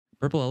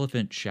Purple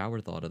Elephant shower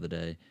thought of the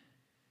day.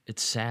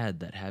 It's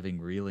sad that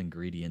having real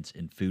ingredients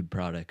in food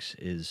products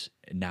is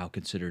now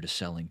considered a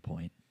selling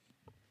point,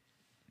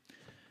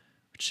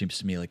 which seems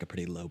to me like a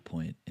pretty low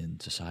point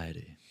in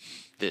society.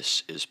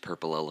 This is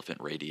Purple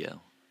Elephant Radio,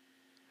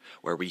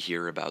 where we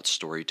hear about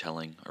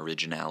storytelling,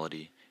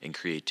 originality, and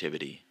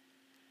creativity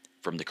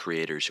from the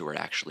creators who are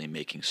actually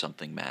making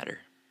something matter.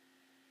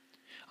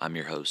 I'm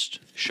your host,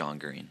 Sean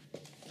Green.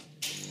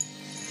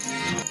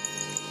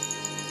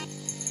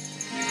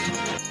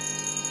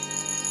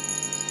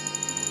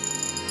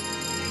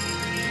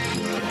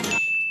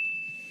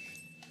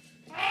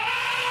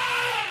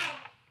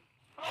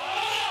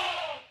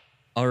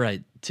 All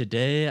right,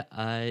 today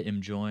I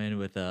am joined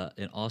with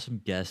an awesome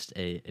guest,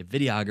 a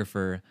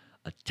videographer,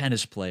 a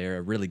tennis player,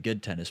 a really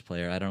good tennis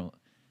player.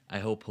 I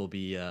hope he'll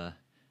be.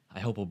 I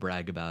hope he'll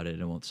brag about it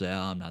and won't say, "Oh,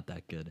 I'm not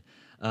that good."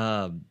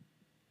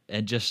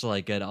 And just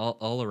like an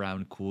all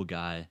around cool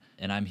guy.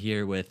 And I'm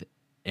here with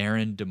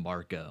Aaron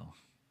DeMarco.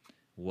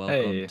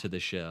 Welcome Hey, to the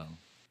show.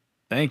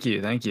 thank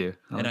you, thank you.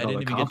 I And like I all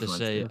didn't the even get to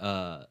compliments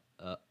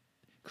say, too.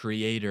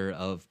 creator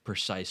of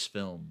Precise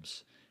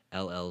Films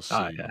Oh yeah,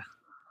 LLC.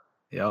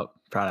 yep.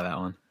 Proud of that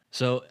one.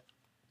 So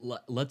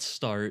let's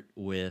start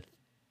with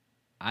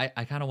I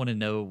kind of want to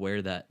know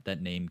where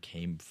that name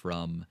came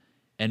from,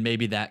 and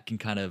maybe that can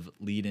kind of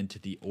lead into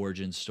the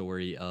origin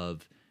story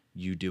of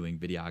you doing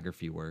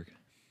videography work.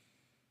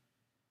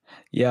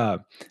 Yeah,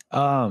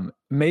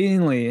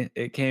 mainly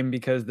it came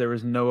because there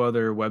was no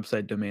other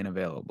website domain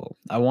available.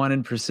 I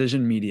wanted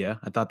Precision Media.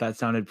 I thought that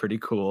sounded pretty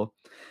cool.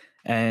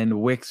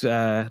 And Wix,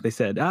 they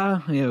said,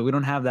 we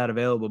don't have that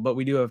available, but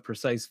we do have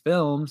Precise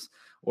Films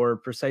or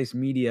Precise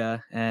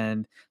Media.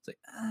 And it's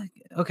like,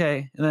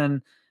 okay. And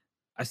then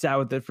I sat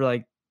with it for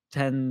like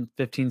 10,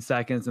 15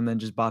 seconds and then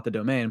just bought the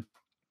domain.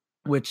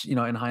 Which,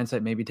 in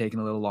hindsight, maybe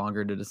taking a little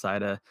longer to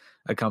decide a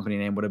company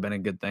name would have been a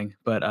good thing.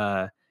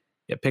 But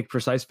yeah, picked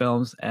Precise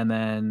Films, and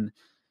then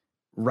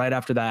right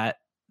after that,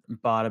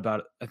 bought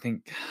about, I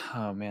think,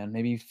 oh man,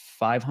 maybe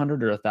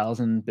 500 or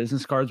 1,000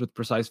 business cards with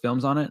Precise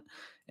Films on it,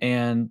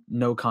 and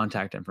no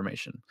contact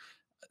information.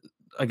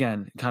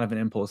 Again, kind of an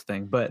impulse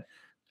thing, but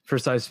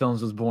Precise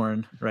Films was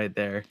born right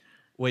there.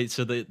 Wait,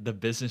 so the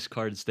business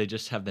cards, they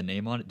just have the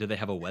name on it? Do they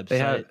have a They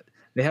have website?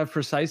 they have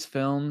Precise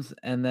Films,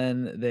 and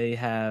then they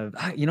have,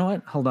 you know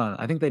what? Hold on,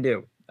 I think they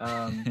do.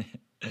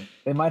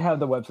 They might have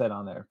the website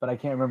on there, but I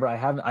can't remember.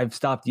 I've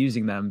stopped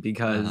using them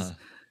because Uh-huh.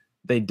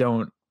 they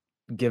don't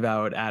give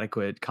out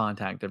adequate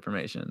contact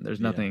information. Yeah.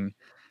 There's nothing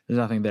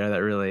there that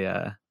really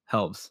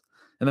helps.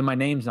 And then my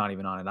name's not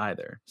even on it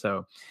either.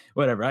 So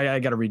whatever. I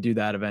got to redo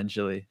that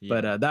eventually.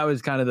 But Yeah. that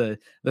was kind of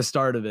the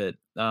start of it.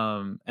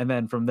 And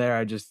then from there,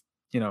 I just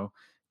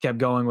kept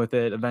going with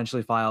it.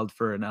 Eventually filed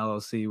for an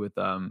LLC with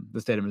the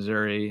state of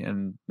Missouri,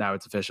 and now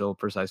it's official,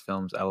 Precise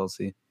Films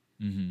LLC.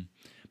 Hmm.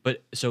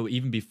 But so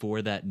even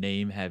before that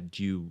name, have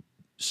you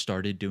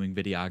started doing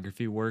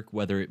videography work,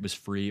 whether it was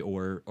free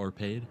or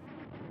paid?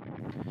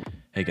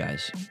 Hey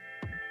guys,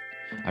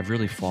 I've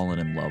really fallen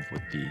in love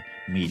with the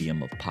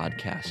medium of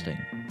podcasting,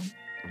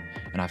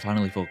 and I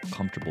finally feel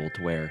comfortable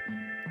to where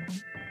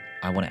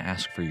I want to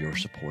ask for your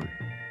support.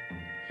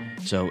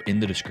 So, in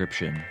the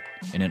description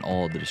and in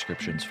all of the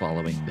descriptions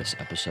following this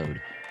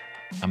episode,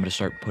 I'm going to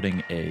start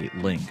putting a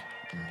link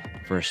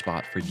for a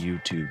spot for you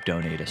to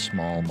donate a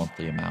small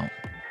monthly amount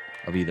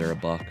of either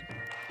 $1,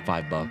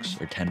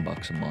 $5, or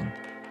 $10 a month.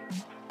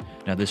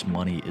 Now, this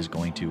money is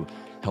going to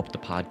help the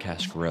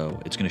podcast grow.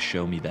 It's going to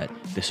show me that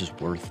this is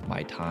worth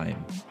my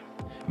time.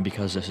 And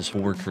because this is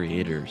for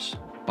creators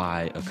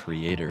by a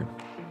creator,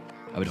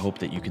 I would hope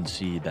that you can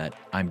see that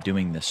I'm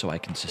doing this so I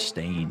can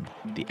sustain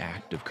the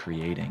act of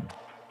creating.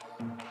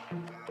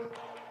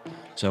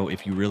 So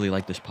if you really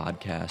like this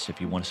podcast, if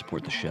you want to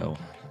support the show,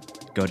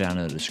 go down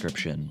in the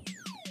description,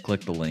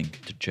 click the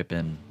link to chip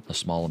in a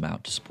small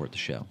amount to support the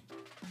show.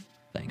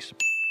 Thanks.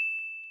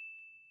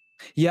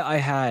 Yeah, I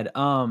had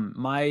I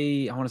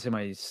want to say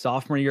my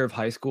sophomore year of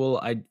high school,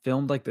 I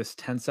filmed like this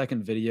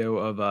 10-second video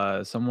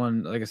of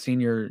someone, like a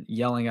senior,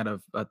 yelling at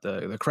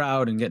the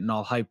crowd and getting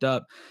all hyped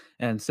up,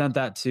 and sent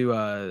that to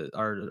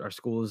our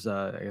school's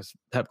I guess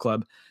pep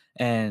club,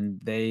 and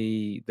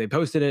they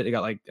posted it. It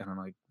got like, I don't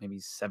know, like maybe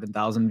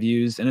 7,000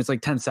 views, and it's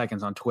like 10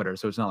 seconds on Twitter,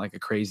 so it's not like a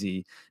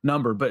crazy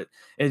number, but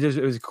it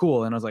was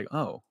cool, and I was like,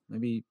 "Oh,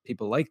 maybe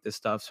people like this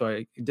stuff." So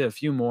I did a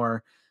few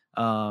more.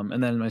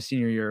 And then my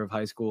senior year of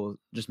high school,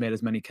 just made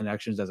as many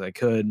connections as I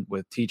could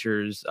with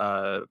teachers,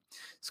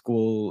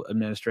 school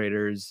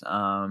administrators,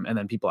 and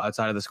then people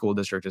outside of the school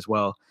district as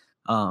well,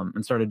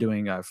 and started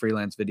doing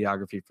freelance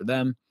videography for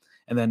them.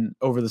 And then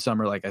over the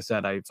summer, like I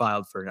said, I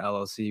filed for an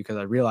LLC because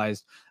I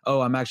realized,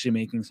 oh, I'm actually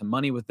making some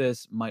money with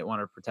this. Might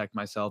want to protect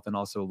myself and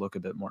also look a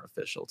bit more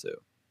official too.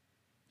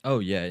 Oh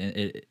yeah,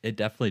 it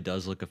definitely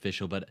does look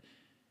official, but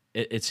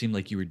it seemed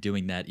like you were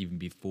doing that even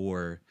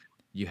before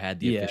you had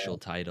the Yeah. official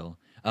title.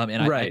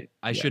 And Right.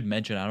 I Yeah. should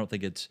mention, I don't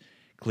think it's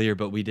clear,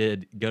 but we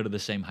did go to the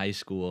same high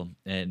school,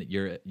 and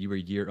you were a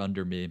year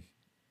under me,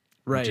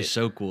 which is Right.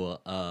 so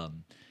cool.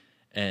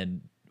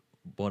 And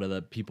one of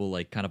the people,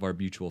 like kind of our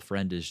mutual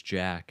friend, is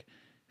Jack,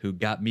 who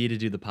got me to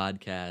do the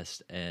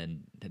podcast,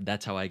 and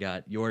that's how I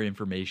got your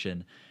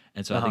information.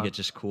 And so I think Uh-huh. it's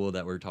just cool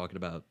that we're talking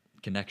about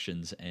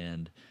connections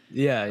and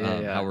Yeah,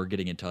 yeah, how yeah. we're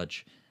getting in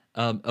touch.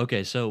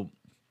 Okay, so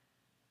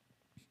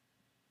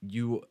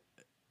you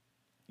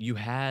you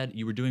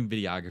were doing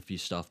videography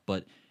stuff,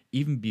 but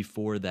even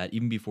before that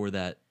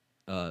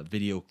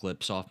video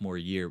clip sophomore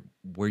year,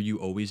 were you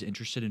always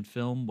interested in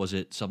film? Was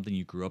it something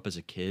you grew up as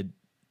a kid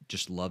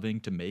just loving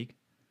to make?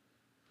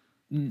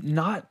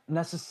 Not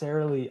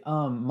necessarily.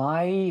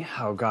 My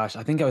oh gosh,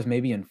 I think I was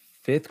maybe in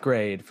 5th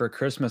grade. For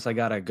Christmas, I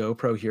got a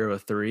GoPro Hero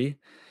 3,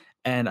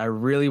 and I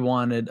really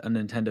wanted a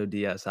Nintendo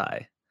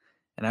DSi.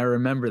 And I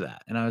remember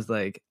that, and I was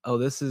like, "Oh,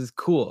 this is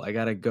cool. I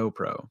got a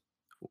GoPro.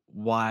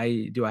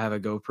 Why do I have a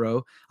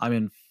GoPro? I'm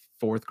in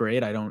 4th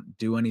grade. I don't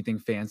do anything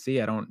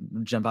fancy. I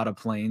don't jump out of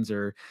planes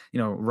or,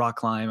 rock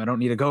climb. I don't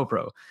need a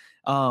GoPro."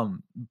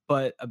 Um,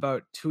 but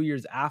about 2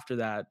 years after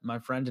that, my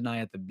friend and I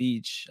at the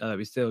beach,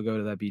 we still go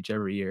to that beach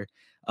every year.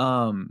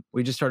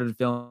 We just started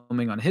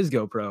filming on his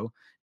GoPro,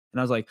 and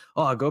I was like,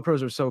 "Oh,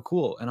 GoPros are so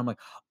cool." And I'm like,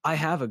 "I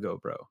have a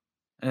GoPro."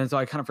 And so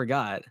I kind of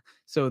forgot.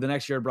 So the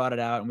next year I brought it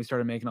out and we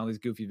started making all these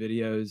goofy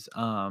videos.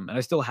 And I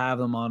still have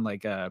them on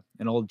like an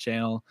old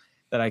channel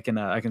that I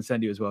can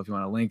send you as well if you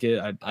want to link it.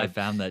 I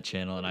found that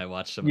channel and I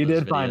watched some of You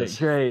those did find it. videos.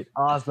 Great.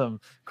 Awesome.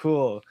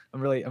 Cool.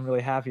 I'm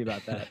really happy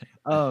about that.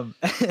 I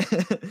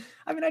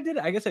mean,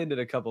 I guess I did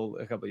a couple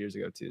years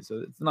ago too, so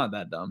it's not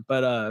that dumb.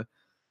 But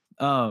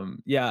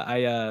yeah,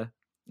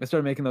 I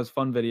started making those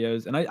fun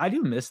videos, and I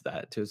do miss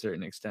that to a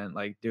certain extent,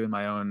 like doing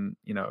my own,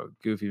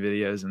 goofy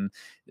videos, and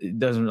it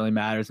doesn't really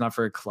matter. It's not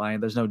for a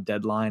client. There's no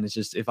deadline. It's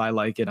just if I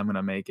like it, I'm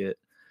gonna make it.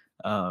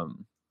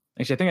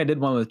 Actually, I think I did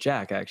one with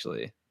Jack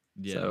actually.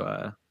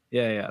 So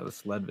Yeah, yeah, the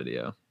sled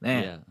video,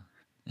 man. yeah.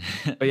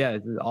 But yeah,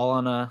 it's all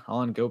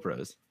on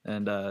GoPros,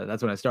 and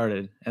that's when I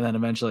started, and then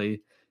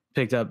eventually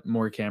picked up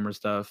more camera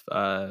stuff,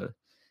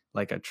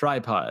 like a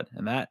tripod,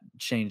 and that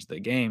changed the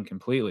game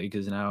completely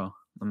because now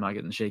I'm not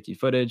getting shaky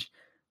footage.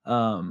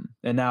 And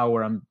now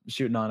where I'm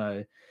shooting on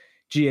a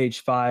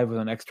GH5 with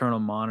an external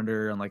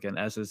monitor and like an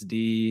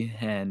SSD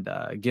and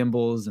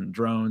gimbals and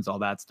drones, all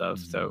that stuff.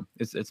 Mhm. So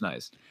it's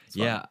nice. It's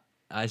fun. Yeah,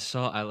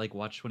 I like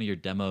watched one of your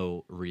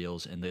demo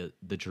reels, and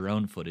the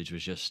drone footage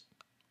was just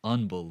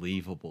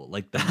unbelievable.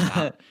 Like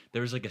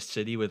there was like a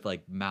city with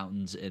like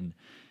mountains, and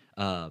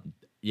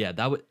yeah,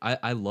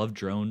 I love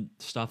drone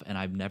stuff, and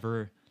I've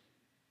never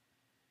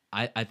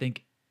I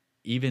think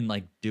even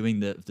like doing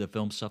the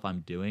film stuff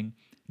I'm doing,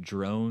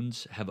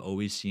 drones have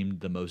always seemed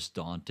the most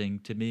daunting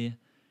to me,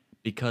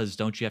 because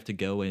don't you have to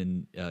go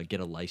and get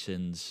a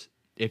license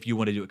if you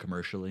want to do it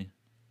commercially?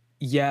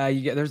 Yeah,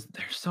 you get there's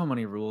so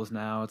many rules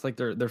now. It's like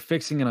they're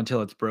fixing it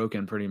until it's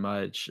broken pretty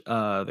much,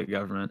 the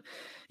government.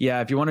 Yeah,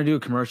 if you wanna do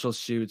commercial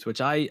shoots,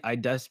 which I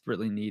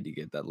desperately need to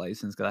get that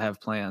license because I have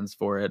plans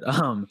for it.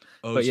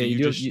 Oh, But so yeah, you you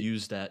do just you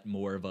use that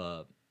more of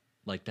a,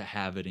 like, to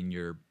have it in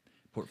your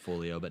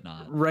portfolio, but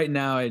not right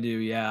now I do,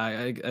 yeah.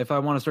 If I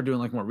wanna start doing,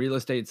 like, more real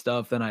estate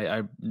stuff, then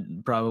I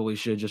probably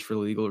should just for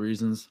legal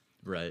reasons.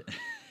 right.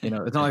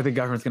 It's not like the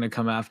government's gonna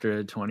come after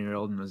a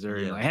 20-year-old in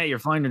Missouri and Yeah. like, "Hey, you're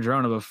flying your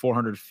drone above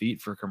 400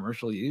 feet for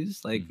commercial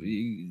use?" Like, Mhm.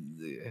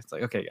 it's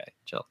like, "Okay, guy,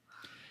 chill."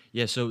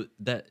 Yeah, so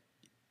that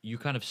you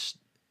kind of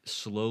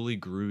slowly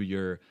grew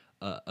your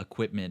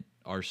equipment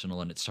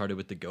arsenal, and it started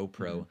with the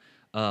Mhm. GoPro.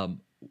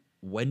 Um,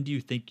 when do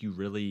you think you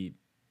really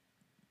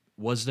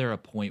was there a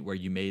point where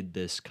you made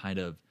this kind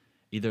of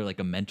either like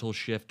a mental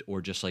shift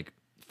or just like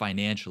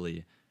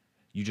financially,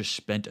 you just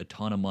spent a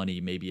ton of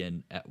money maybe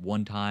in at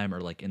one time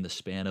or like in the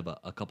span of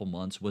a couple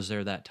months? Was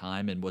there that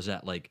time, and was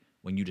that like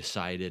when you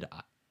decided,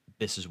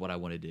 this is what I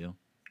want to do?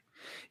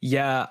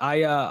 Yeah,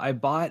 I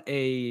bought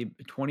a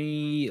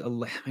maybe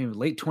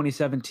late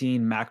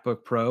 2017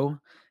 MacBook Pro,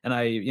 and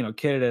I,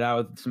 kitted it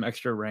out with some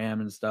extra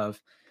RAM and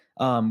stuff,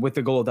 with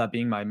the goal of that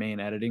being my main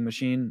editing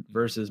machine Mhm.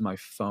 versus my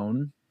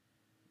phone.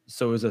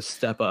 So it was a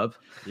step up.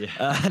 Yeah.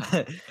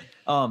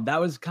 Uh, that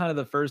was kind of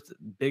the first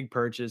big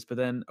purchase, but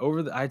then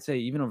I'd say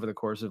even over the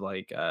course of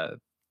like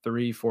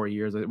 3, 4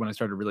 years when I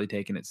started really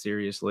taking it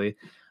seriously,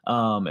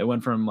 it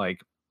went from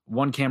like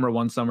one camera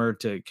one summer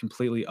to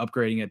completely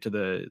upgrading it to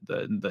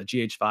the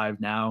GH5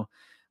 now,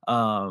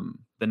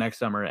 the next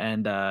summer,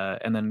 and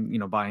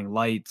then buying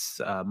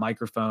lights,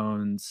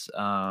 microphones,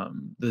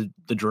 the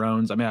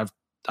drones. I mean,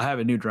 I have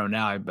a new drone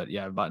now, but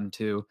yeah, I've bought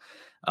two,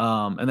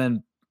 and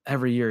then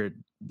every year,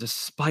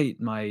 despite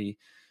my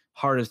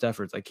hardest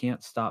efforts, I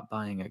can't stop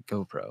buying a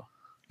GoPro.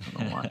 I don't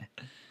know why.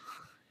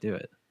 Do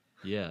it.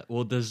 Yeah.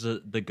 Well, does the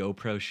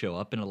GoPro show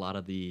up in a lot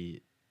of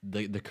the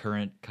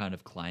current kind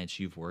of clients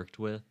you've worked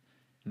with?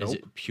 Is Nope.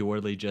 it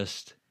purely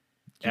just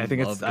I you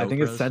think it's love I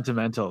think it's GoPros?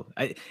 sentimental.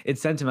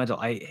 It's sentimental.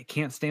 I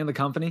can't stand the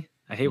company.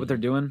 I hate what they're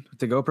Mhm. doing with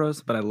the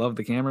GoPros, but I love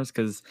the cameras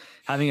because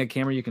having a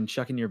camera you can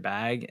chuck in your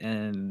bag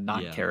and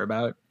not Yeah. care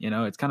about,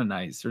 it's kind of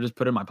nice. Or just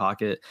put it in my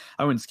pocket.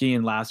 I went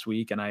skiing last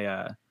week and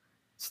I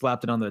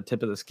slapped it on the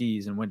tip of the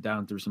skis and went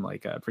down through some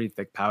like pretty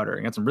thick powder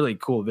and got some really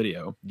cool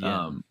video.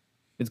 Yeah.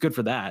 It's good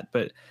for that,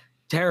 but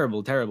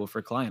terrible, terrible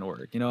for client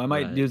work. You know, I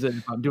might Right. use it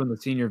if I'm doing the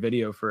senior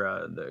video for,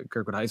 the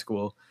Kirkwood High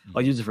School.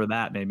 I'll Mhm. use it for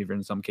that maybe for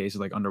in some cases,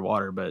 like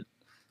underwater, but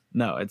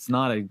no, it's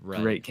not a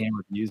Right. great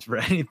camera to use for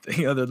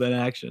anything other than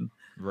action.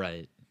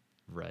 Right.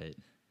 Right.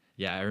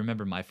 Yeah, I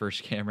remember my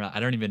first camera. I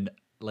don't even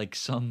like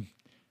some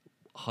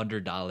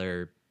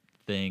 $100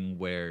 thing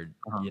where,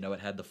 Uh-huh. it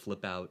had the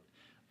flip out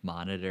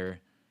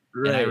monitor.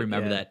 And I Right,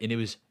 remember yeah. that and it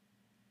was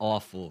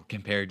awful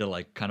compared to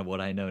like kind of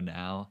what I know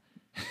now.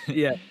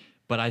 Yeah,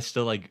 But I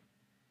still like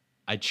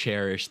I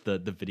cherish the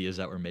videos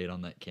that were made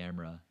on that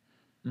camera.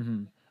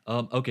 mhm.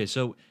 Okay,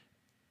 so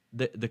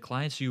the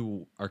clients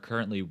you are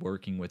currently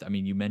working with, I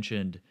mean, you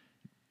mentioned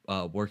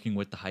working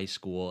with the high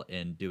school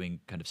and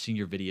doing kind of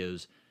senior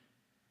videos.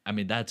 I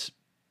mean, that's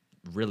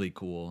really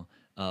cool,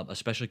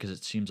 especially because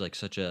it seems like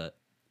such a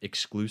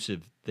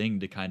exclusive thing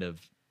to kind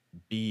of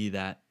be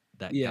that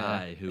Yeah,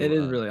 guy it who.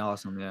 is really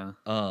awesome, yeah.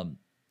 Um,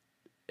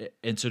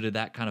 and so did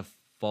that kind of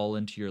fall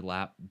into your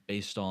lap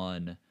based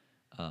on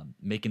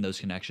making those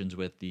connections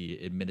with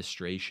the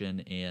administration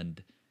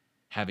and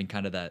having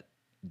kind of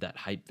that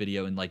hype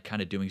video and like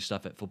kind of doing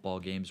stuff at football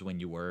games when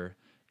you were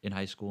in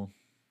high school?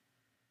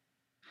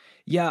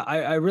 Yeah,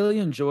 I really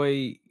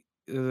enjoy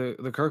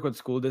the Kirkwood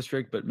School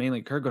District, but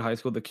mainly Kirkwood High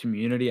School, the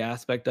community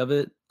aspect of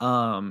it.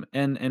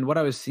 And what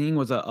I was seeing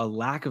was a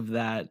lack of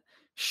that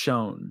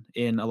shown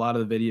in a lot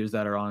of the videos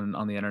that are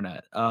on the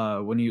internet.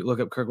 When you look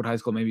up Kirkwood High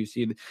School, maybe you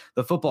see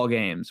the football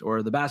games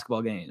or the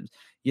basketball games.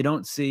 You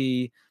don't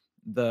see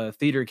the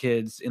theater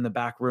kids in the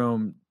back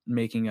room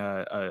making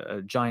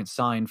a giant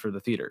sign for the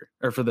theater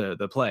or for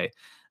the play.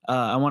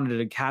 I wanted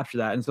to capture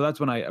that, and so that's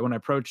when I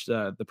approached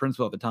the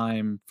principal at the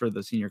time for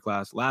the senior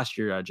class last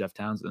year, Jeff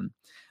Townsend.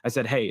 I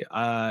said, "Hey,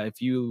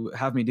 if you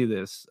have me do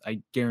this,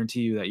 I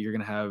guarantee you that you're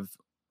going to have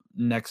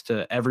next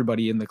to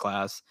everybody in the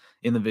class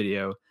in the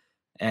video,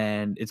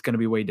 and it's going to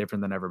be way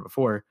different than ever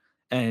before."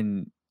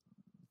 And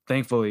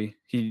thankfully,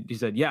 he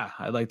said, "Yeah,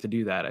 I'd like to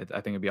do that. I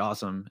think it'd be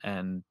awesome,"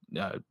 and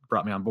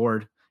brought me on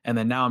board. And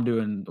then now I'm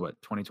doing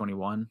what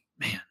 2021.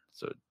 Man,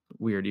 it's a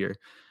weird year.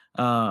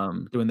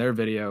 Doing their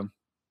video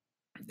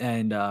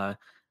and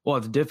well,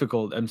 it's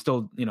difficult. I'm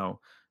still,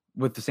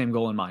 with the same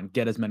goal in mind,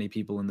 get as many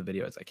people in the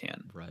video as I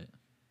can. Right.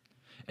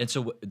 And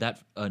so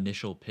that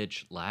initial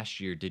pitch last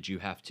year, did you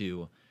have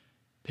to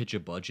pitch a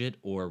budget,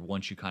 or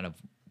once you kind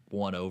of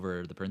won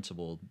over the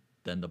principal,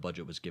 then the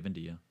budget was given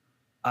to you?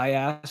 I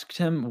asked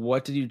him,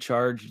 "What did you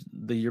charge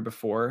the year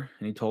before?"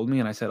 And he told me,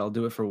 and I said, "I'll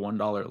do it for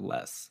 $1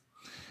 less."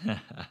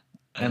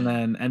 And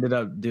then ended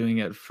up doing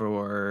it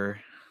for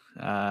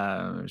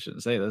I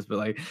shouldn't say this, but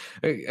like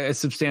a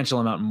substantial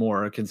amount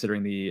more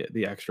considering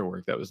the extra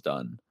work that was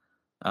done.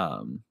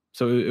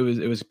 So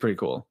it was pretty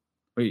cool.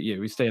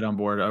 We stayed on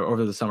board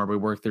over the summer. We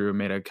worked through,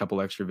 made a couple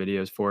extra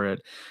videos for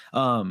it.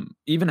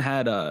 Even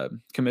had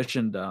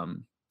commissioned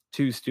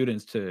two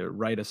students to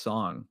write a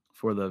song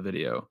for the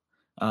video.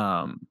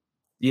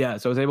 Yeah,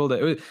 so I was able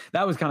to.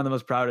 That was kind of the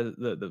most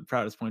the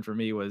proudest point for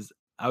me was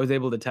I was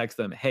able to text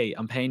them, "Hey,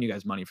 I'm paying you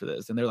guys money for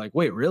this," and they're like,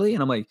 "Wait, really?"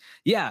 And I'm like,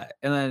 "Yeah."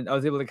 And then I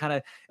was able to kind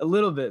of a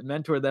little bit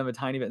mentor them a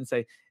tiny bit and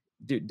say,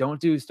 "Dude,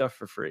 don't do stuff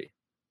for free.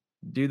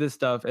 Do this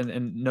stuff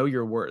and know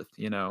your worth."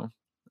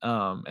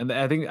 And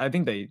I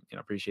think they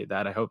appreciate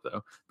that. I hope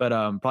though, but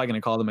probably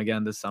gonna call them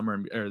again this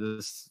summer or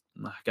this.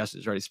 Gosh,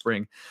 it's already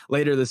spring.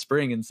 Later this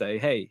spring and say,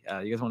 "Hey,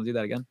 you guys want to do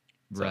that again?"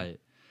 So Right.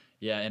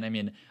 Yeah, and I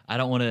mean, I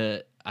don't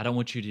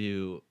want you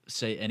to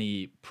say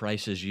any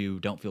prices you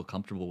don't feel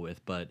comfortable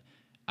with, but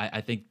I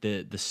think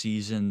the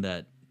season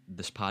that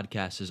this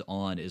podcast is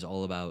on is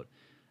all about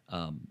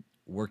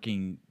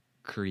working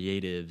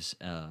creatives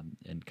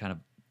and kind of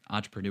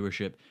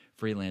entrepreneurship,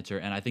 freelancer.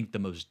 And I think the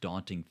most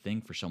daunting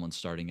thing for someone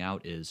starting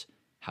out is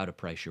how to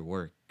price your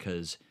work,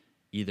 because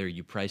either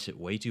you price it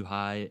way too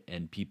high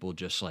and people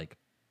just like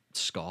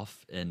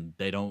scoff and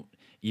they don't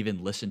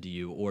even listen to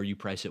you, or you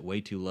price it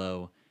way too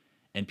low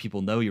and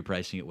people know you're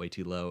pricing it way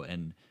too low.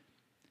 And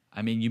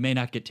I mean, you may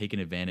not get taken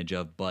advantage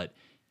of, but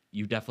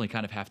you definitely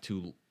kind of have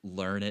to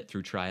learn it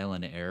through trial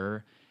and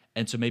error.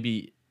 And so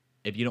maybe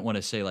if you don't want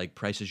to say like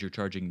prices you're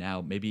charging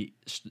now, maybe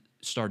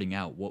starting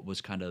out, what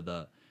was kind of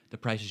the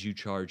prices you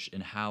charged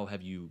and how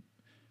have you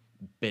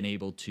been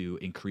able to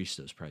increase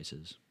those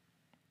prices?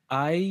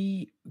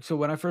 so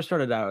when I first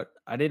started out,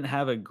 I didn't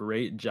have a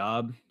great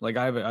job. Like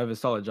I have a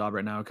solid job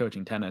right now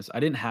coaching tennis. I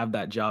didn't have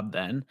that job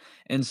then.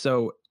 And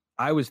so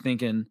I was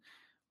thinking,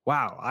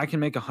 wow, I can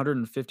make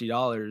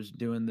 $150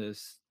 doing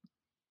this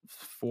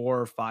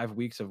 4 or 5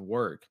 weeks of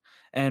work.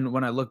 And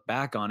when I look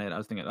back on it, I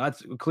was thinking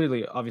that's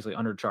clearly obviously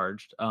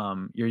undercharged.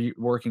 You're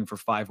working for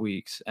 5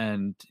 weeks,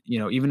 and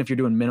even if you're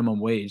doing minimum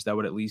wage, that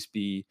would at least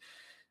be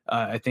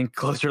I think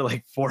closer to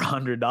like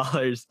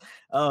 $400.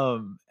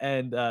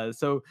 And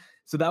so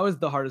that was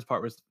the hardest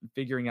part was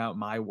figuring out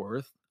my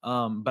worth.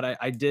 But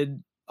I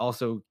did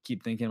also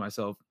keep thinking to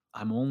myself,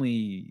 I'm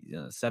only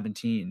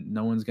 17.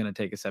 No one's going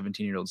to take a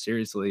 17-year-old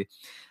seriously.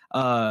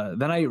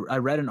 Then I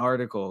read an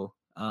article,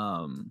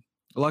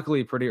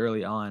 luckily pretty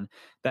early on,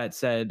 that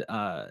said,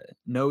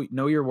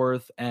 know your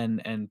worth,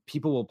 and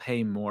people will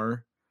pay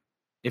more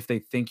if they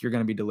think you're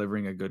going to be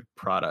delivering a good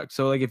product.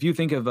 So like if you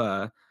think of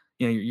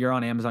you're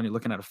on Amazon, you're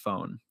looking at a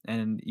phone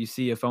and you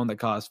see a phone that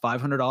costs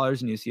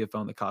 $500 and you see a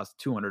phone that costs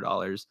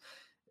 $200,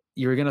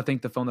 you're going to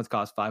think the phone that's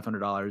cost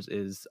 $500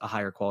 is a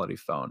higher quality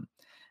phone.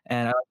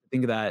 And I like to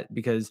think of that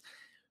because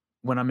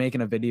when I'm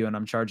making a video and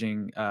I'm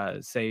charging,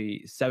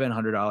 say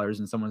 $700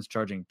 and someone's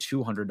charging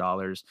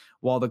 $200,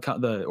 while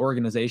the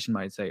organization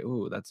might say,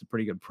 "Ooh, that's a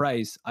pretty good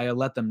price," I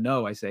let them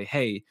know. I say,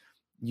 "Hey,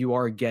 you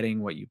are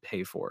getting what you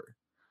pay for,"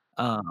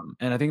 and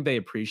I think they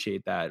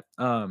appreciate that.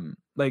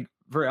 Like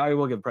for I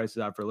will give prices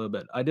out for a little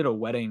bit. I did a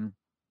wedding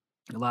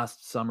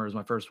last summer. It was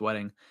my first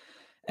wedding,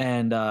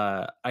 and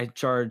I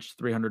charged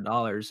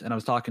 $300, and I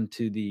was talking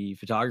to the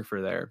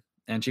photographer there,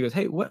 and she goes,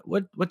 "Hey, what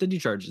did you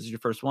charge? This is your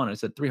first one." I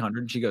said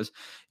 300, and she goes,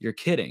 "You're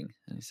kidding."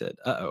 And I said,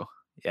 "Uh-oh.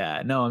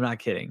 Yeah, no, I'm not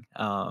kidding.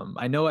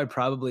 I know I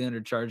probably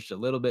undercharged a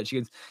little bit." She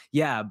goes,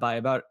 "Yeah, by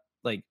about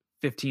like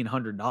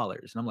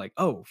 $1,500." And I'm like,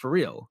 "Oh, for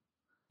real?"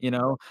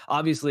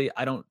 Obviously,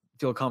 I don't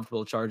feel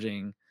comfortable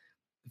charging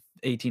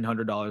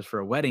 $1,800 for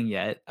a wedding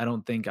yet. I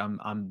don't think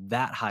I'm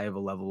that high of a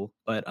level,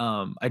 but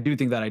I do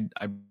think that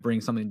I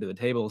bring something to the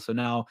table. So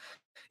now,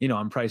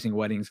 I'm pricing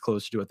weddings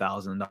close to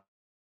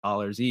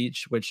 $1,000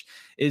 each, which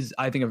is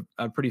I think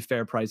a pretty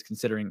fair price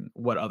considering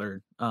what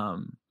other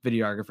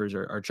videographers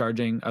are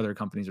charging, other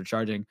companies are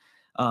charging.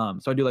 So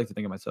I do like to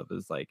think of myself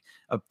as like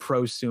a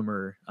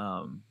prosumer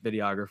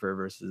videographer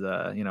versus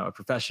a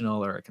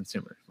professional or a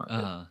consumer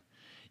market. Uh,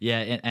 yeah,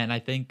 and I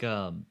think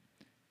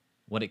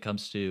when it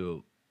comes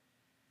to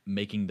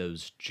making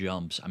those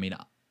jumps, I mean,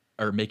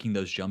 or making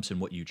those jumps in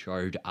what you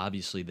charge,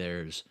 obviously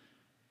there's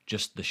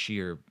just the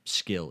sheer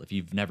skill. If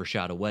you've never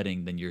shot a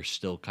wedding, then you're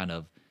still kind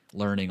of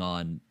learning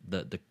on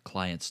the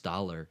client's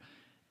dollar,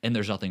 and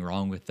there's nothing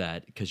wrong with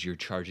that because you're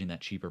charging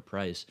that cheaper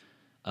price.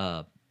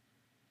 Uh,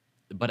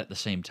 but at the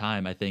same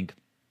time, I think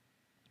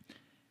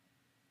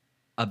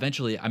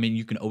eventually, I mean,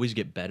 you can always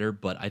get better,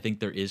 but I think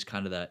there is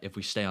kind of that if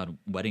we stay on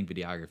wedding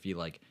videography,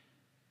 like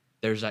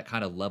there's that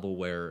kind of level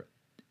where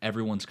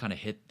everyone's kind of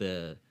hit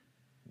the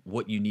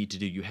what you need to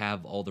do. You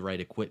have all the right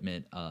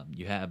equipment.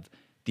 You have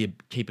the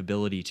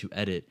capability to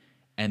edit,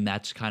 and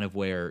that's kind of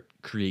where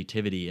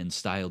creativity and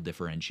style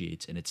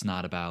differentiates. And it's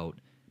not about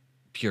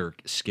pure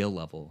skill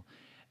level.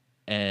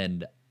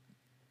 And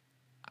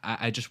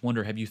I just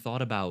wonder, have you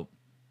thought about?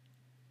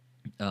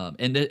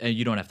 And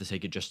you don't have to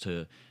take it just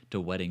to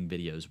wedding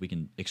videos. We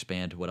can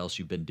expand to what else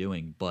you've been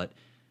doing. But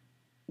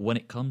when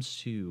it comes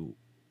to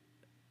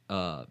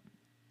uh,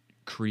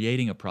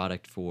 creating a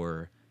product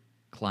for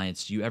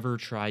clients, do you ever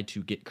try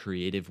to get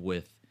creative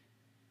with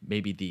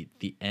maybe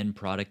the end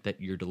product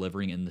that you're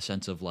delivering in the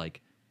sense of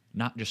like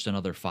not just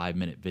another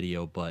 5-minute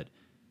video, but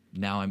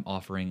now I'm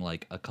offering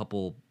like a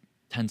couple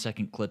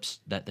 10-second clips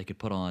that they could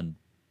put on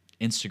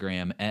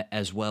Instagram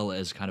as well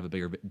as kind of a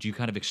bigger. Do you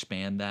kind of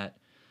expand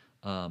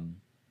um,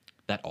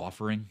 that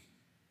offering?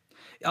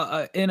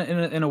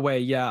 In a way,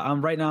 yeah.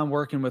 Right now I'm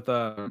working with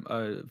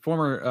a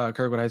former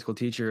Kirkwood High School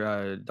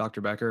teacher,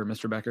 Dr. Becker,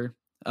 Mr. Becker.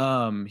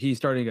 He's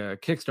starting a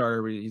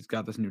Kickstarter. He's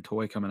got this new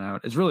toy coming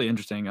out. It's really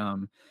interesting.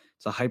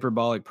 It's a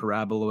hyperbolic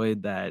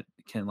paraboloid that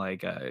can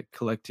like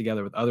collect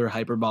together with other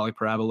hyperbolic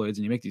paraboloids, and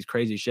you make these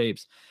crazy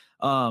shapes.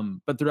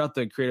 But throughout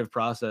the creative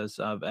process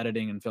of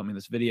editing and filming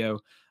this video,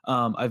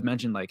 I've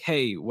mentioned like,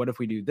 hey, what if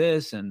we do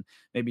this and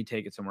maybe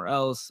take it somewhere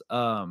else?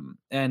 And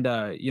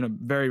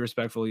very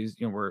respectfully,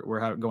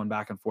 we're going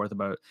back and forth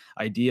about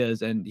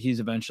ideas, and he's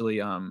eventually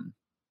come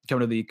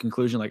to the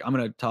conclusion like I'm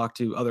going to talk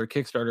to other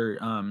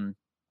Kickstarter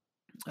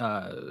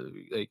uh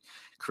like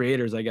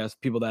creators, I guess,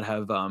 people that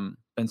have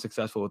been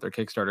successful with their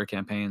Kickstarter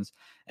campaigns,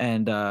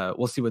 and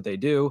we'll see what they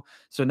do.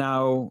 So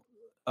now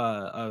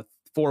a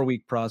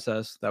 4-week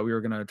process that we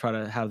were going to try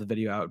to have the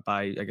video out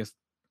by, I guess,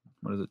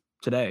 what is it,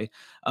 today,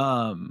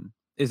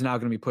 is now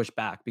going to be pushed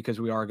back because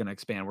we are going to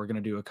expand. We're going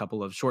to do a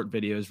couple of short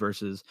videos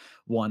versus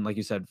one, like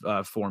you said,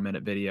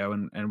 4-minute video,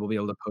 and we'll be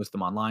able to post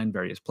them online,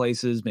 various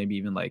places, maybe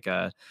even like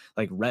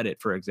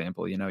Reddit, for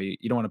example. You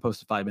don't want to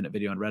post a 5-minute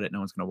video on Reddit. No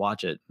one's going to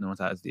watch it. No one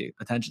has the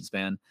attention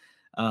span.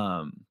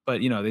 But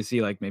they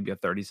see like maybe a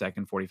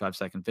 30-second,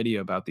 45-second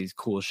video about these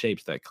cool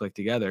shapes that click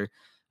together.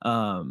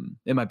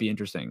 It might be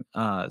interesting.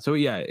 So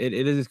yeah, it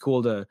is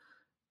cool to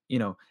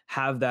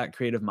have that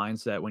creative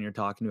mindset when you're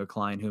talking to a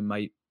client who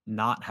might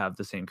not have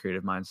the same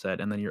creative mindset,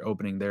 and then you're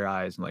opening their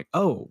eyes and like,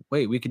 oh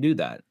wait, we could do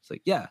that. It's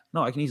like, yeah,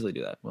 no, I can easily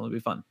do that. Well, it'll be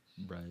fun.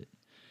 Right.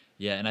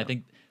 Yeah, and I Yeah.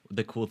 think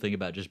the cool thing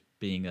about just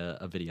being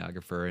a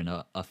videographer and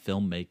a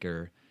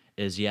filmmaker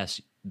is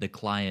yes, the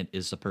client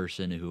is the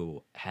person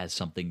who has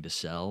something to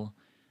sell,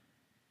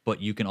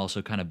 but you can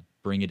also kind of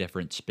bring a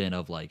different spin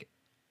of like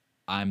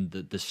I'm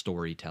the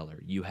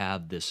storyteller. You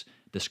have this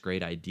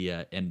great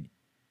idea and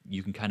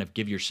you can kind of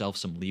give yourself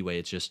some leeway.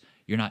 It's just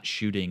you're not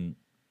shooting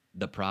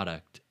the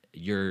product.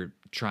 You're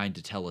trying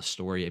to tell a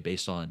story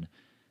based on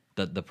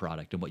the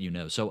product and what you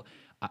know. So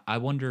I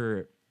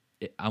wonder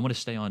I want to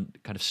stay on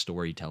kind of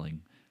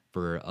storytelling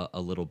for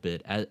a little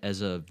bit.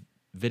 As a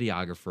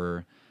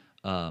videographer,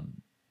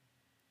 um,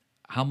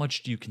 how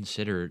much do you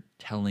consider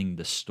telling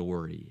the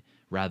story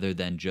rather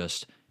than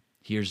just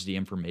here's the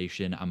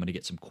information. I'm gonna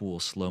get some cool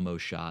slow mo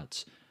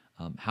shots.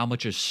 How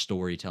much is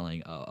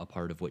storytelling a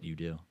part of what you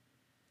do?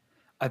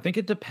 I think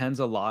it depends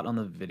a lot on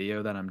the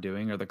video that I'm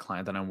doing or the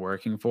client that I'm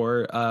working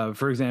for.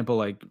 For example,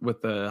 like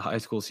with the high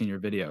school senior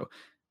video,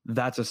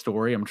 that's a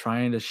story. I'm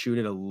trying to shoot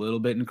it a little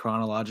bit in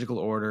chronological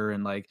order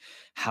and like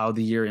how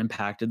the year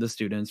impacted the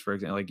students. For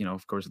example, like,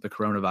 of course, the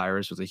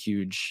coronavirus was a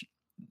huge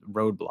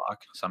roadblock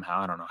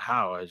somehow. I don't know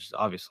how.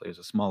 Obviously, it was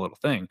a small little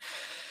thing.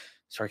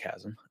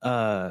 Sarcasm.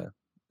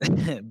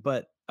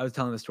 But I was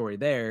telling the story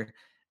there,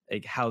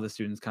 like how the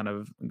students kind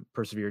of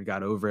persevered,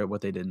 got over it,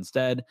 what they did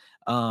instead.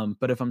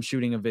 But if I'm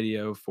shooting a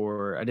video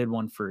I did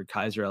one for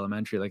Kaiser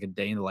Elementary, like a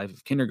day in the life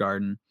of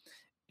kindergarten.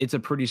 It's a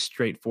pretty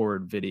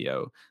straightforward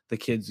video. The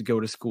kids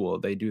go to school,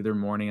 they do their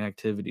morning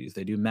activities,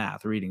 they do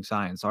math, reading,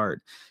 science,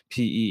 art,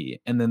 PE,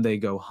 and then they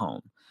go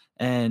home.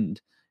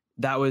 And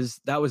that was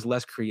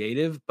less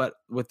creative, but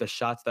with the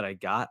shots that I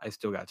got, I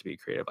still got to be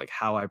creative, like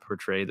how I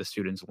portray the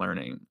students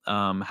learning,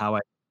 how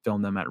I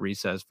film them at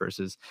recess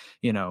versus,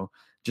 you know,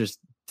 just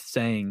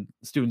saying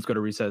students go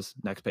to recess,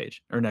 next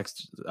page or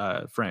next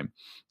frame.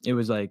 It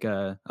was like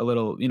a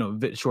little,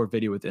 short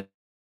video within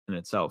in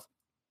itself.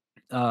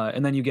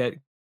 And then you get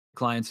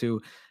clients who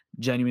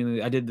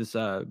genuinely I did this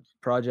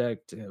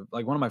project,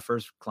 like one of my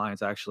first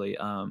clients actually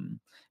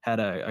had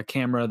a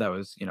camera that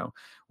was,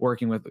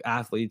 working with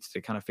athletes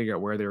to kind of figure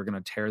out where they were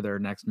going to tear their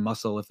next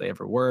muscle if they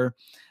ever were.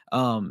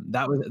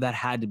 That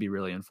had to be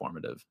really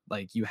informative.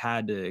 Like you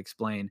had to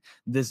explain,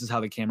 this is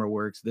how the camera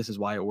works, this is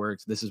why it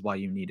works, this is why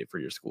you need it for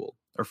your school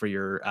or for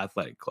your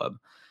athletic club.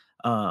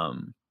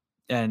 um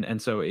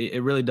and so it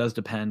really does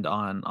depend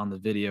on the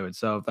video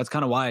itself. That's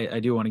kind of why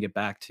I do want to get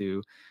back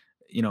to,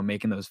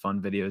 making those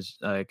fun videos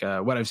like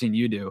what I've seen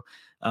you do.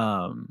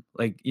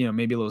 Like,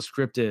 maybe a little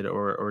scripted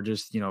or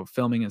just,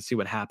 filming and see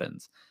what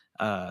happens.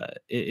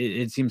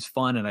 It seems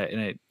fun, and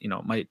it,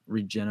 might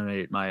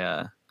regenerate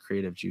my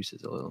creative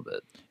juices a little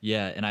bit.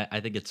 Yeah, and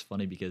I think it's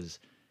funny because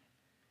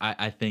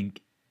I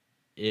think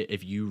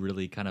if you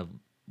really kind of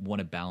want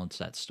to balance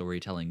that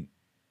storytelling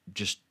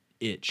just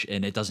itch,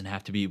 and it doesn't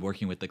have to be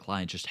working with the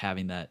client, just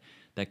having that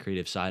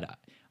creative side.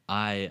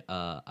 I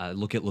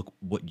look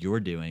what you're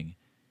doing,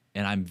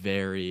 and I'm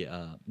very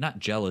not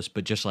jealous,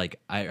 but just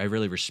like I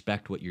really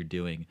respect what you're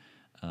doing,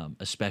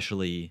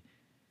 especially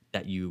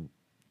that you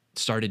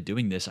started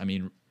doing this. I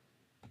mean,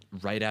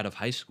 right out of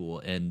high school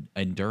and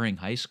during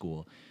high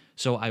school.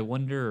 So I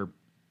wonder,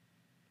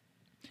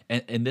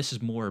 and this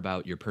is more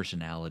about your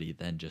personality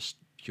than just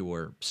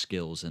pure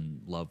skills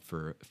and love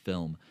for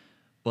film,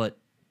 but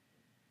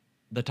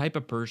the type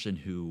of person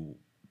who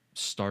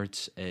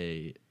starts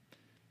a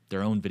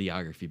their own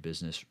videography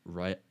business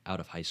right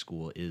out of high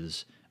school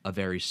is a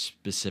very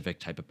specific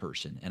type of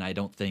person, and I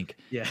don't think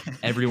Yeah.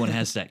 everyone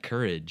has that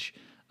courage.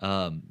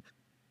 Um,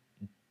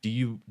 do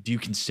you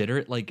consider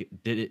it, like,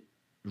 did it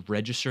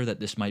register that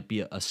this might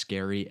be a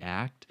scary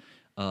act,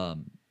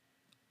 um,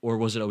 or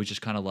was it always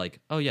just kind of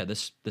like, oh yeah,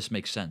 this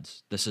makes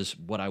sense. This is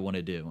what I want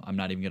to do. I'm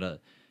not even gonna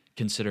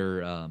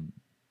consider.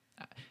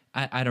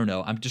 I don't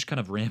know. I'm just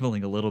kind of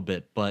rambling a little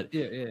bit, but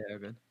Yeah, yeah, yeah,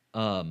 good.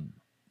 um,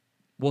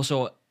 well,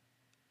 so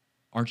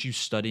aren't you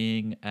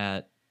studying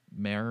at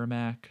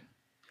Merrimack?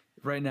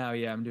 Right now,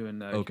 yeah, I'm doing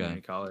Okay.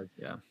 community college.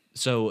 Yeah.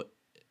 So,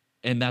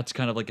 and that's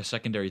kind of like a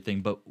secondary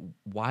thing, but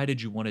why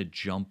did you want to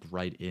jump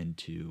right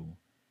into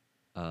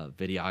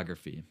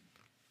videography?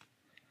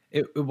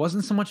 It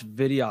wasn't so much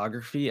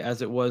videography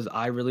as it was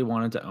I really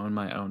wanted to own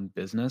my own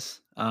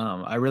business.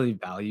 I really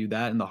value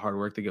that and the hard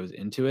work that goes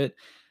into it.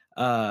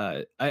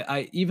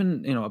 I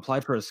even,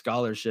 applied for a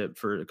scholarship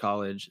for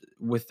college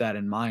with that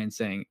in mind,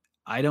 saying,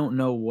 I don't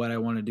know what I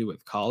want to do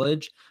with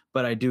college,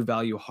 but I do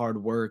value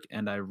hard work,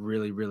 and I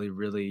really, really,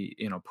 really,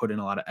 put in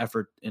a lot of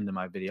effort into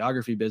my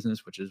videography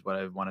business, which is what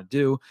I want to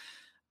do.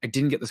 I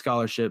didn't get the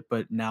scholarship,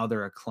 but now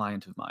they're a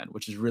client of mine,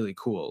 which is really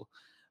cool.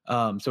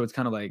 So it's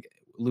kind of like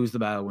lose the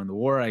battle, win the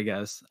war, I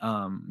guess.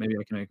 Maybe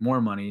I can make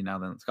more money now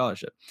than the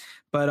scholarship.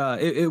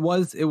 But it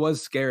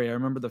was scary. I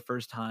remember the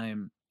first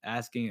time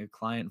asking a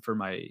client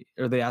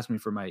or they asked me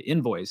for my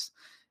invoice,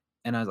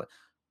 and I was like,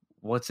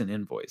 "What's an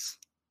invoice?"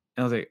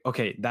 And I was like,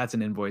 "Okay, that's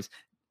an invoice.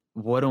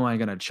 What am I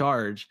gonna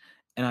charge?"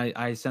 And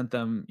I sent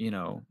them,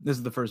 this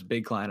is the first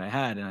big client I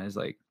had, and I was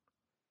like,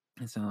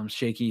 it's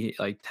shaky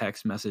like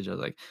text message. I was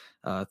like,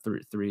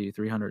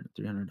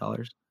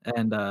 $300.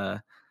 And they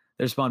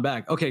respond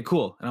back, okay,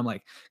 cool. And I'm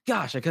like,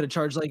 gosh, I could have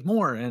charged like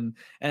more. And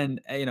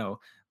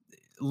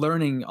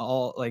learning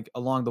all like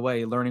along the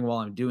way, learning while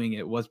I'm doing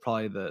it was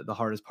probably the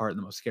hardest part and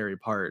the most scary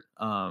part.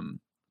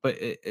 But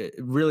it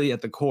really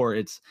at the core,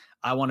 it's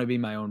I want to be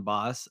my own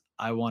boss.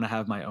 I want to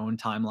have my own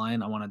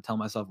timeline. I want to tell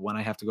myself when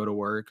I have to go to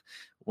work,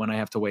 when I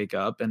have to wake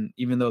up. And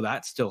even though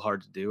that's still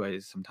hard to do, I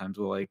sometimes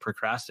will like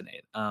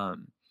procrastinate.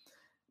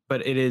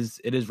 But it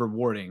is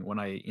rewarding when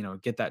I,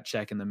 get that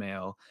check in the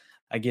mail.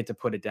 I get to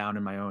put it down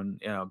in my own,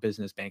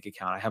 business bank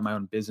account. I have my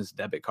own business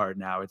debit card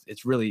now.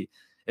 It really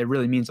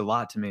means a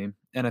lot to me.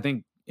 And I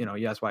think,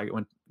 yes, why I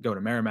go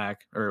to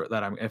Merrimack or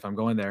if I'm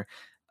going there.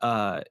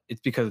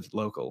 it's because it's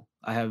local.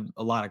 I have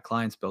a lot of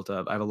clients built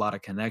up. I have a lot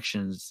of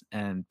connections,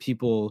 and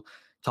people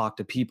talk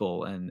to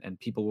people, and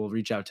people will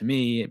reach out to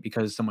me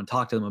because someone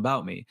talked to them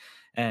about me,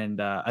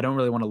 and I don't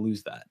really want to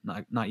lose that.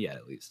 Not yet,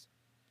 at least.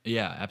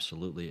 Yeah,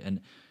 absolutely.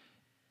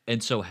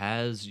 And so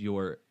has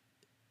your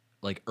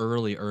like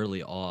early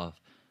off,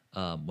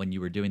 when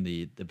you were doing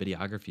the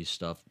videography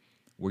stuff,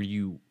 were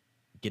you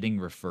getting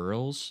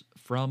referrals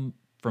from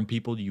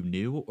people you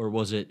knew, or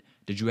was it?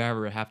 Did you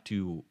ever have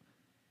to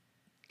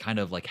kind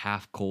of like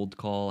half cold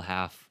call,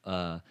 half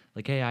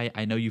like, hey,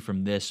 I know you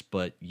from this,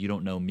 but you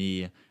don't know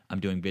me. I'm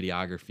doing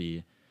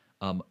videography.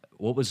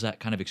 What was that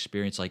kind of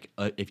experience like,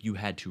 if you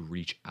had to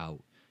reach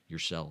out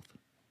yourself?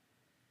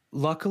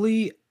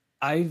 Luckily,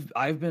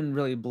 I've been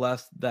really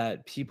blessed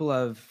that people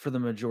have, for the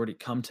majority,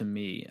 come to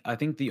me. I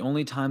think the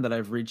only time that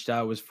I've reached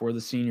out was for the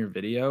senior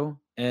video,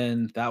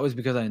 and that was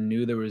because I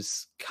knew there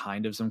was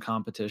kind of some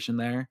competition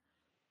there.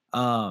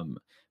 Um,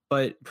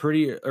 but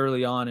pretty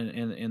early on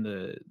in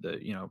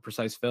the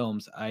precise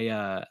films,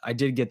 I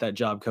did get that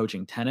job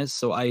coaching tennis,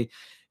 so I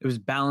it was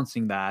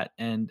balancing that,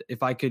 and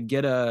if I could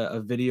get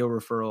a video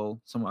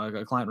referral, some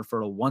a client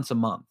referral once a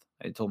month,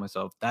 I told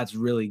myself that's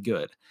really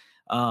good.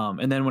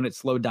 And then when it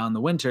slowed down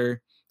the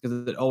winter,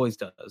 because it always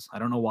does, I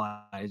don't know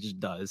why, it just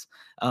does.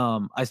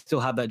 I still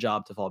have that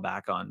job to fall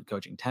back on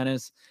coaching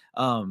tennis,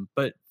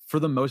 but for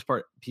the most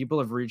part, people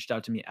have reached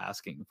out to me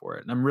asking for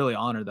it, and I'm really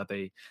honored that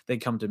they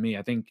come to me.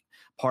 I think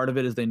part of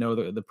it is they know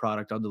the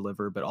product I'll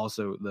deliver, but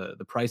also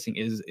the pricing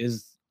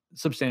is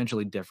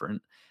substantially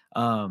different.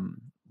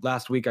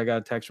 Last week, I got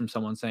a text from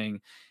someone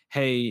saying,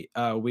 "Hey,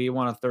 we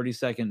want a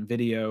 30-second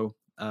video.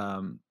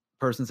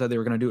 Person said they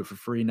were going to do it for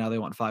free. Now they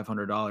want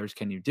 $500.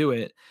 Can you do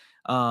it?"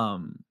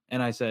 And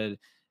I said,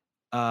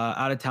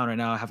 out of town right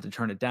now. I have to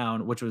turn it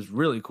down, which was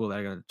really cool that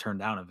I got to turn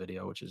down a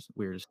video, which is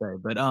weird to say.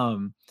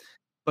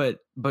 But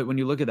when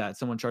you look at that,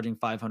 someone charging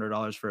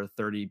 $500 for a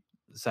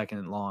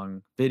 30-second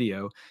long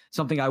video,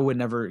 something I would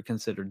never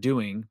consider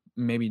doing,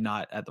 maybe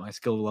not at my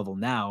skill level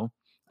now,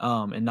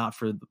 and not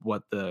for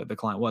what the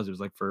client was. It was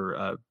like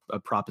for a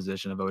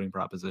proposition, a voting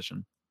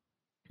proposition.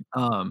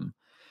 Um,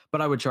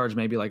 but I would charge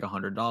maybe like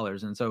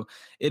 $100, and so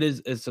it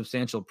is a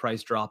substantial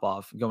price drop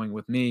off going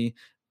with me,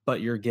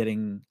 but you're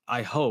getting,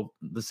 I hope,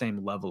 the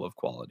same level of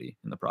quality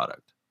in the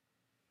product.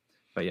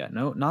 But yeah,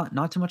 no,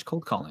 not too much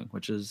cold calling,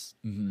 which is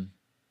Hmm.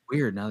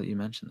 weird now that you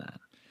mention that.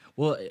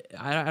 Well,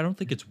 I don't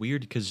think it's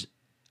weird because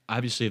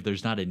obviously, if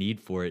there's not a need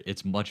for it,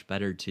 it's much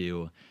better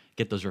to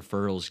get those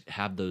referrals,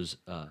 have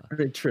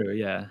Very true,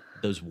 yeah.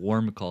 those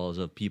warm calls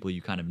of people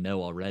you kind of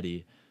know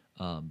already,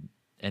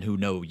 and who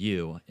know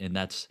you, and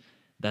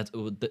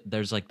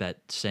there's like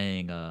that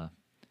saying,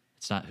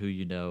 it's not who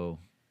you know,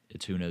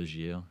 it's who knows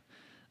you.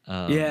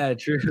 Um, Yeah,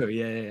 true.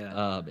 Yeah, yeah,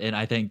 yeah. and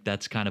I think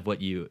that's kind of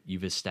what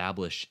you've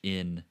established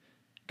in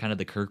kind of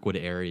the Kirkwood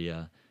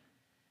area.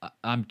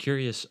 I'm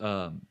curious.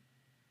 I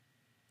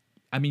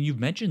mean, you've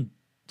mentioned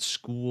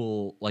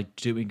school, like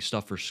doing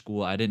stuff for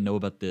school. I didn't know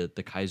about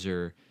the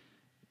Kaiser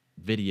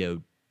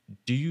video.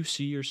 Do you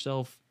see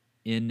yourself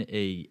in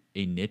a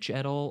niche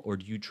at all, or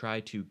do you try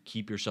to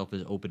keep yourself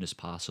as open as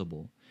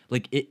possible?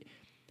 Like it,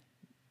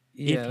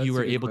 Yeah, if you that's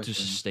a were good able to question.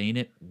 sustain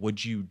it,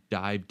 would you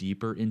dive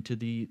deeper into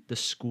the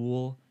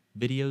school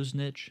videos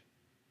niche?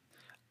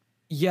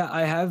 Yeah,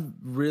 I have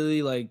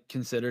really, like,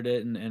 considered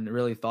it and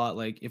really thought,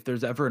 like, if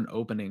there's ever an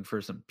opening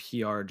for some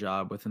PR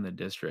job within the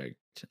district,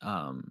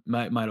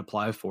 might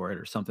apply for it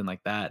or something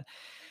like that.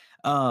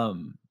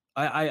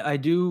 I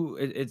do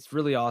it's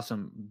really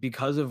awesome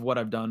because of what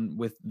I've done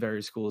with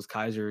various schools,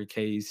 Kaiser,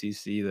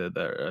 KECC,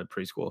 the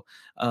preschool,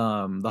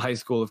 the high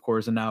school, of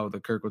course, and now the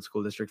Kirkwood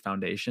School District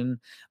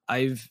Foundation.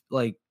 I've,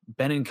 like,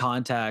 been in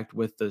contact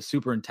with the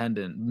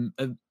superintendent,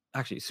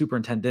 actually,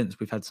 superintendents,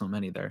 we've had so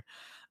many there,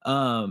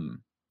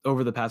 um,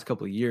 over the past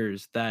couple of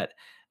years that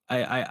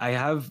I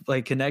have,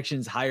 like,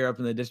 connections higher up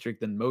in the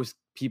district than most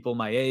people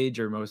my age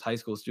or most high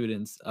school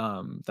students,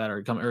 that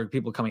are coming, or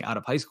people coming out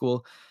of high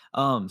school.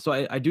 So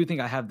I do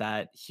think I have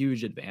that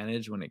huge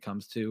advantage when it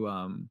comes to,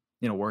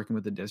 working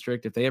with the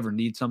district. If they ever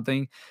need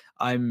something,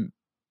 I'm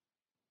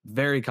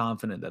very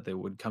confident that they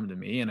would come to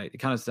me. And it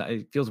kind of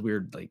it feels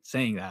weird like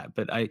saying that,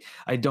 but I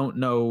don't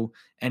know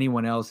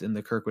anyone else in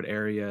the Kirkwood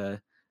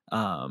area,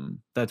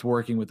 that's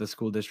working with the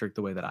school district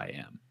the way that I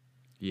am,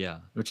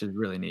 Yeah. which is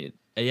really neat.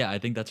 Yeah, I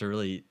think that's a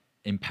really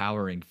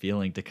empowering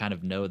feeling to kind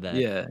of know that,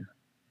 Yeah,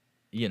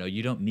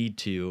 you don't need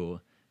to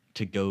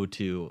go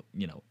to,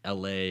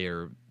 LA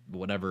or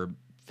whatever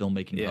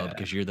filmmaking hub yeah,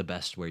 because you're the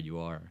best where you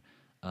are.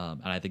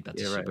 And I think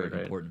that's a yeah. Right, super right,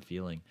 right. important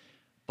feeling.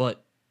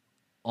 But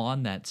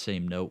on that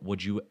same note,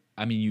 would you,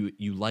 I mean,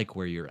 you like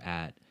where you're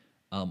at.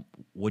 Um,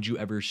 would you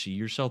ever see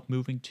yourself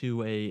moving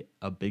to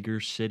a bigger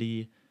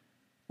city,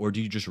 or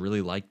do you just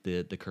really like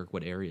the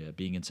Kirkwood area,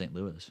 being in St.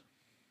 Louis?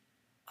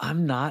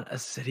 I'm not a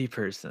city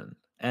person,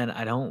 and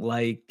I don't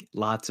like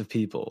lots of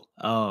people.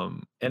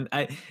 And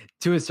I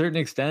to a certain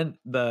extent,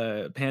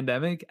 the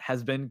pandemic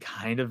has been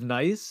kind of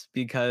nice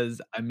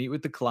because I meet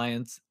with the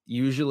clients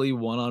usually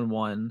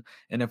one-on-one,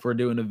 and if we're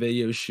doing a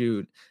video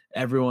shoot,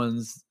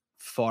 everyone's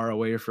far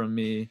away from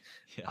me.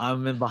 Yeah.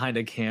 I'm in behind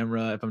a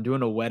camera. If I'm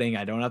doing a wedding,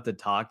 I don't have to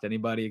talk to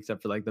anybody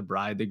except for like the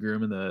bride, the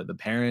groom, and the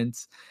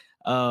parents.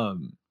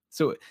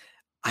 So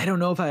I don't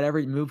know if I'd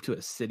ever move to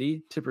a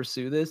city to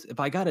pursue this. If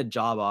I got a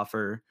job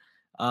offer,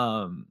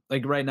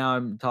 like right now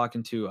I'm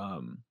talking to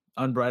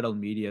Unbridled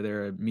Media.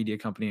 They're a media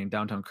company in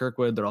downtown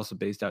Kirkwood. They're also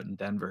based out in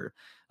Denver.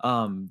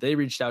 They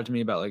reached out to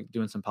me about like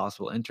doing some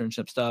possible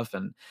internship stuff,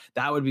 and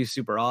that would be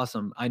super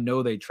awesome. I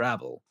know they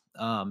travel.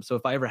 So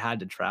if I ever had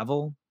to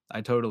travel,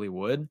 I totally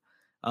would.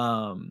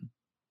 Um,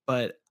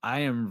 but I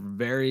am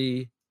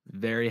very,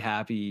 very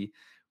happy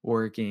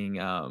working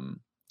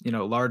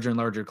larger and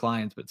larger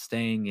clients, but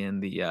staying in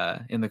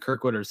the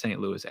Kirkwood or St.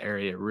 Louis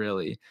area,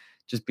 really,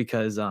 just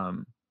because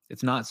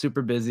it's not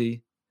super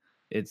busy.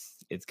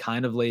 It's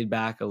kind of laid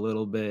back a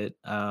little bit.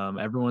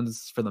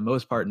 Everyone's for the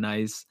most part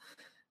nice.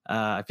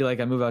 I feel like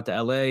I move out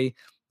to LA.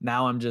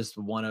 Now I'm just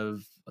one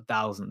of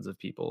thousands of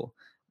people,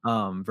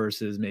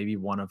 versus maybe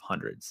one of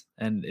hundreds.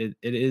 And it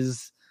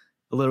is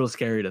a little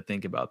scary to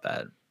think about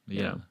that,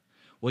 you Yeah. know?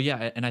 Well,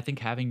 yeah, and I think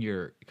having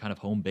your kind of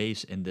home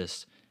base in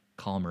this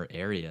calmer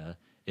area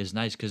is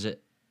nice because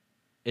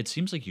it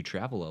seems like you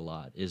travel a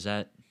lot. Is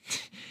that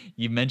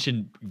you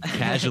mentioned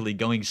casually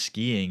going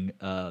skiing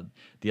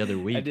the other I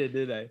week. did,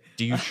 did I?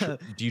 Do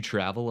you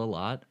travel a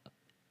lot?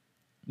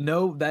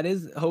 No, that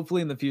is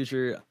hopefully in the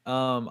future.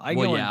 I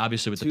Well, go yeah, on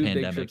obviously with the 2 big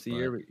pandemic, trips a but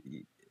year.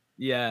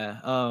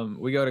 Yeah,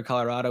 we go to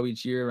Colorado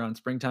each year around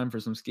springtime for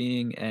some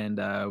skiing, and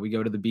we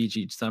go to the beach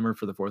each summer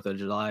for the 4th of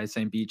July.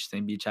 Same beach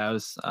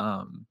house,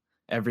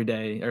 every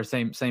day or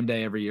same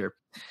day every year.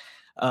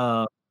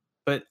 Um,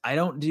 but I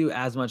don't do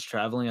as much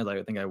traveling as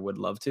I think I would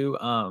love to.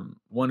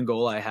 One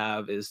goal I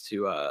have is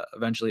to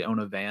eventually own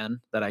a van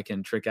that I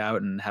can trick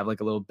out and have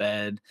like a little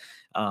bed,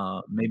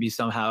 maybe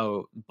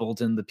somehow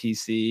bolt in the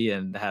PC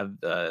and have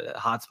a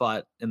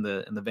hotspot in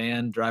the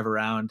van, drive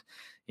around,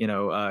 you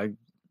know,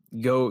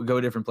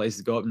 go different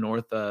places, go up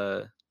north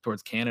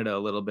towards Canada a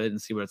little bit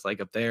and see what it's like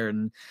up there,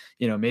 and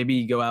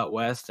maybe go out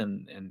west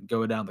and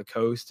go down the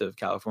coast of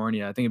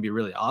California. I think it'd be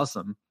really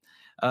awesome.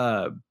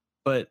 Uh,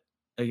 but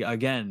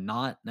again,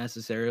 not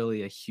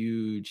necessarily a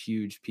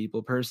huge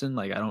people person.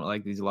 Like I don't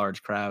like these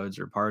large crowds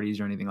or parties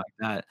or anything like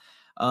that.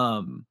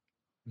 Um,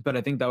 but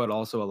I think that would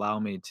also allow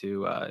me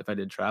to, if I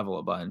did travel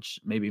a bunch,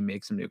 maybe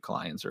make some new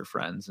clients or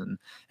friends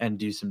and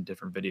do some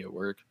different video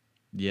work.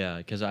 yeah,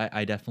 because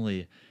I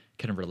definitely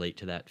kind of relate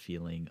to that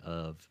feeling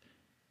of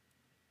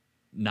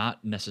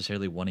not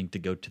necessarily wanting to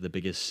go to the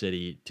biggest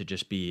city to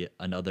just be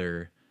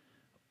another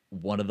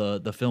one of the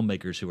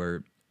filmmakers who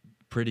are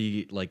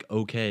pretty like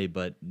okay,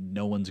 but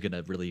no one's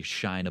gonna really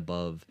shine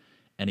above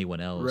anyone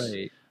else.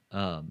 Right.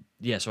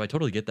 Yeah, so I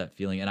totally get that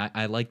feeling, and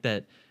I like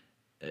that.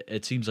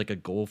 It seems like a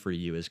goal for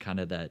you is kind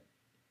of that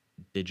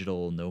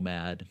digital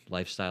nomad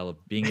lifestyle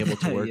of being able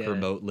to work Yeah,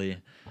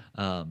 remotely,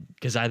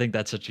 because I think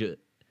that's such a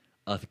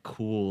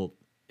cool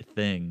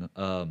thing.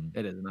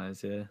 it is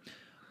nice. Yeah.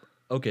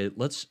 Okay,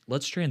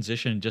 let's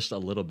transition just a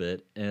little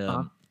bit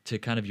Uh-huh. to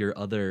kind of your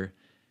other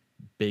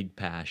big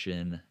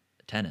passion,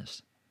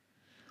 tennis.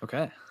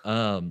 Okay.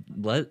 I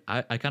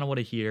kind of want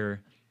to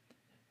hear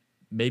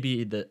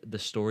maybe the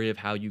story of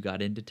how you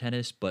got into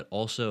tennis, but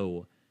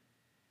also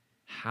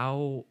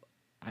how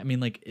I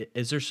mean, like,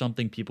 is there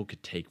something people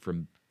could take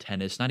from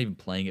tennis? Not even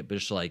playing it, but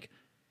just like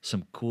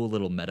some cool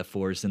little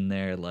metaphors in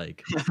there,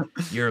 like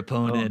your Oh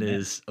opponent man.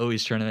 is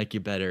always trying to make you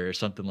better or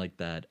something like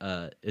that.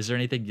 Is there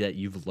anything that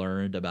you've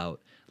learned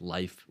about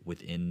life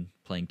within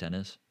playing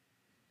tennis?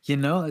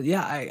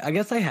 Yeah, I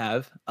guess I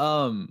have.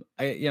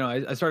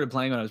 I started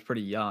playing when I was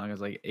pretty young. I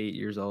was like 8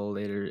 years old,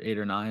 8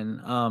 or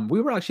 9.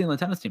 We were actually on the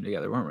tennis team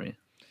together, weren't we?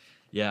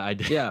 Yeah, I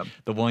did. Yeah,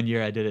 The one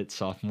year I did it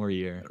sophomore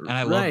year, and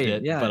I loved right.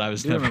 it, Yeah, but I I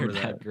was do never remember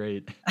that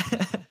great.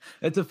 that.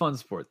 It's a fun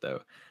sport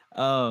though.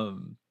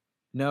 Um,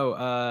 no,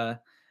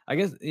 I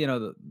guess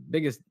the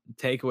biggest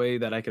takeaway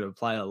that I could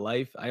apply to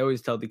life. I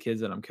always tell the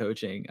kids that I'm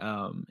coaching,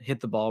 hit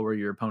the ball where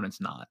your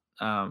opponent's not.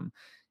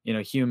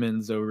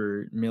 Humans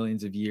over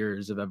millions of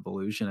years of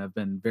evolution have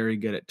been very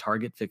good at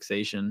target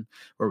fixation,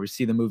 where we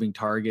see the moving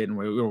target, and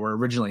we were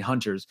originally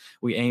hunters.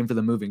 We aim for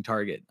the moving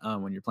target.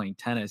 When you're playing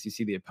tennis, you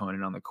see the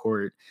opponent on the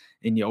court,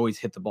 and you always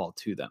hit the ball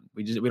to them.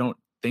 We don't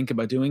think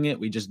about doing it;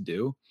 we just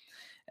do.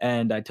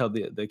 And I tell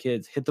the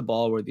kids, hit the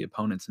ball where the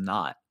opponent's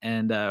not.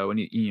 And when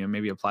you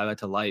maybe apply that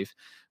to life,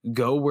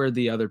 go where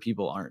the other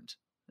people aren't.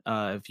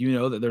 If you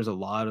know that there's a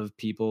lot of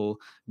people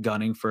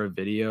gunning for a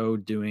video,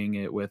 doing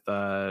it with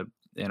I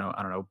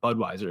don't know,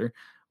 Budweiser,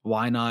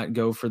 why not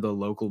go for the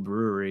local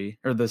brewery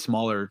or the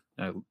smaller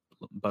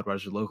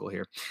Budweiser local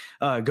here?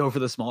 Go for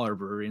the smaller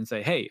brewery and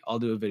say, hey, I'll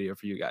do a video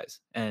for you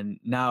guys. And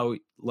now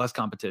less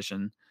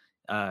competition.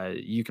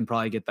 You can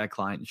probably get that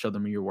client and show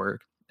them your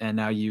work, and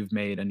now you've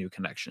made a new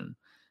connection.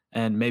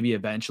 And maybe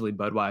eventually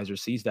Budweiser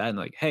sees that and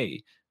like,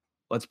 hey,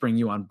 let's bring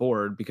you on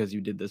board because you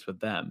did this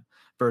with them.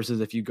 Versus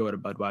if you go to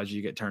Budweiser,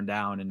 you get turned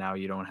down and now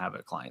you don't have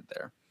a client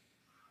there.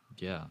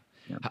 Yeah.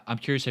 Yeah. I'm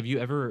curious, have you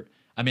ever,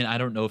 I mean, I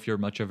don't know if you're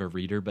much of a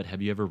reader, but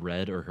have you ever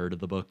read or heard of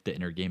the book, The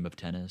Inner Game of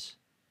Tennis?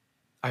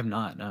 I'm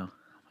not, no.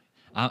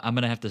 I'm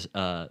going to have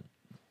to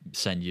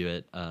send you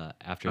it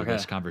after Okay.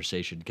 this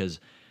conversation because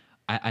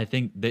I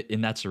think that,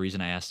 and that's the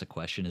reason I asked the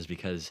question is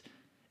because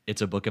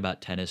it's a book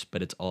about tennis,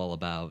 but it's all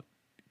about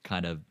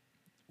kind of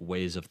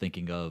ways of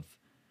thinking of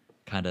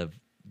kind of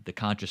the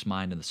conscious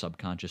mind and the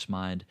subconscious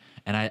mind.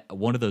 And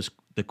one of those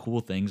the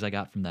cool things I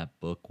got from that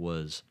book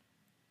was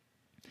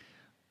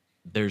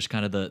there's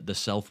kind of the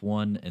self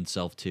one and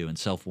self two, and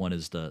self one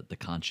is the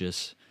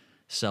conscious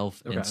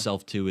self, and Okay.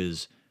 self two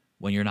is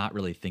when you're not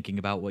really thinking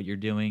about what you're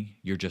doing,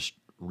 you're just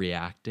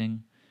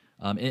reacting.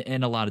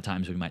 And a lot of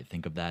times we might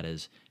think of that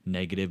as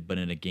negative, but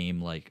in a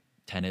game like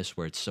tennis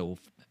where it's so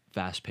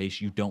fast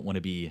paced, you don't want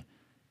to be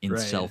in Right.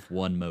 self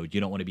one mode. You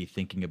don't want to be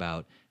thinking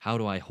about how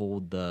do I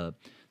hold the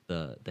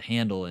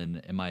handle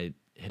and am I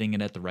hitting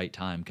it at the right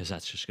time because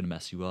that's just going to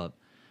mess you up.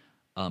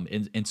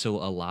 And so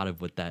a lot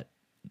of what that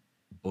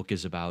book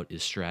is about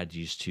is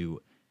strategies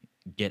to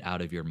get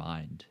out of your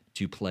mind,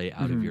 to play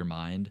out of Hmm. your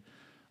mind.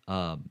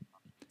 Um,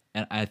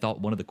 and I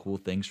thought one of the cool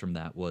things from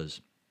that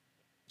was,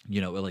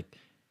 like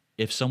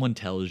if someone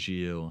tells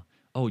you,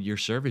 "Oh, your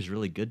serve is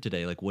really good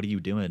today. Like, what are you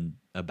doing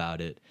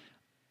about it?"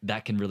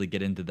 That can really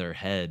get into their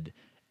head,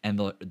 and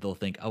they'll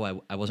think, "Oh,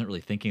 I wasn't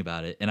really thinking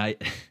about it." And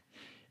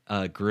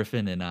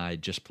Griffin and I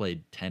just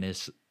played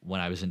tennis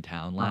when I was in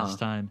town last Uh-huh.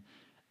 time,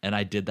 and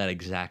I did that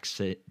exact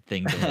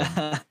thing to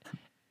him,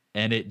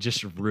 and it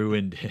just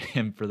ruined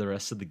him for the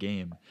rest of the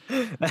game.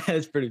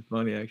 That's pretty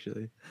funny,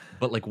 actually.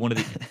 But like one of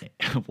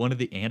the one of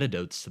the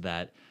antidotes to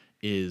that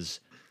is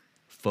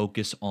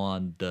focus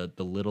on the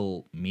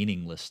little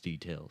meaningless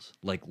details.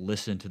 Like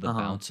listen to the Uh-huh.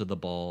 bounce of the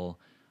ball,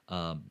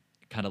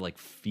 kind of like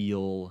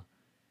feel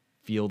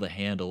the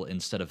handle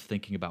instead of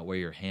thinking about where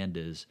your hand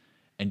is,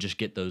 and just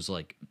get those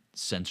like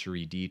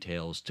sensory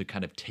details to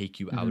kind of take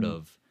you out Hmm.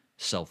 of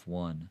self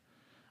one.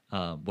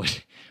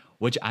 Which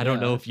which I don't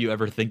know Yeah. if you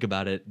ever think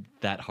about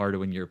it that hard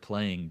when you're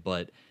playing,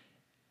 but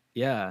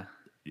Yeah.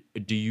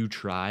 do you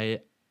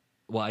try?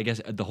 Well, I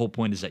guess the whole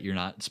point is that you're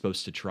not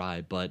supposed to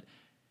try, but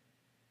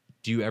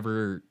do you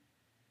ever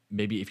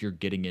maybe if you're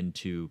getting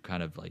into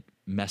kind of like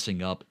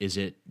messing up, is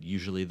it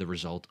usually the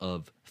result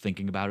of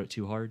thinking about it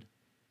too hard?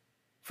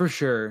 For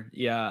sure.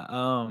 Yeah.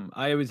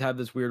 I always have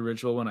this weird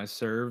ritual when I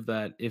serve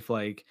that if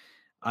like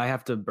I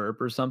have to burp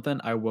or something,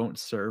 I won't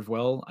serve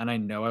well. And I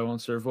know I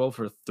won't serve well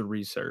for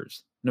 3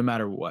 serves, no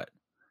matter what.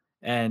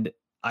 And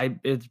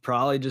it's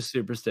probably just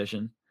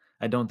superstition.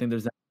 I don't think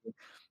there's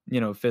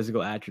any,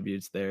 physical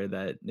attributes there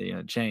that,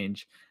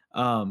 change.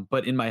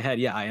 But in my head,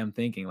 yeah, I am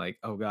thinking like,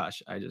 oh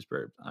gosh, I just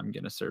burped. I'm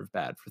gonna serve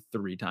bad for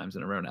 3 times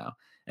in a row now.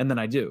 And then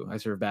I do. I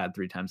serve bad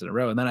 3 times in a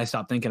row. And then I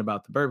stop thinking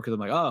about the burp because I'm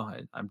like,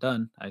 oh, I'm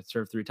done. I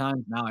served 3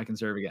 times. Now I can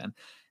serve again.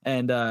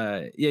 And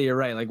yeah, you're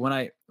right. Like when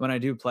I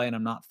do play and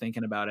I'm not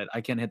thinking about it,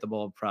 I can hit the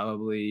ball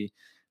probably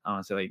I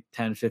want to say like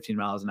 10, 15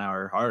 miles an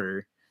hour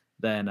harder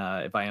than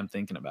if I am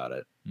thinking about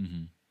it.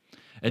 Hmm.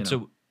 You And know,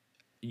 so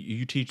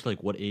you teach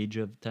like what age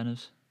of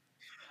tennis?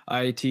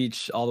 I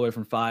teach all the way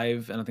from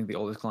 5, and I think the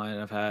oldest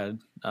client I've had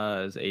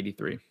is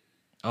 83.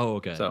 Oh,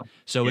 okay. So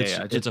So yeah,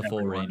 yeah, it's just a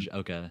full everyone. range.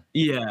 Okay.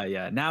 Yeah,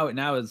 yeah. Now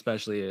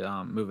especially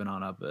moving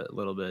on up a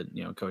little bit,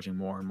 coaching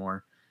more and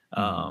more.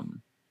 Hmm.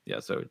 Um, yeah,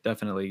 so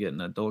definitely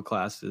getting adult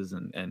classes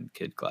and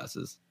kid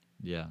classes.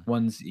 Yeah.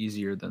 One's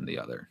easier than the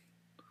other.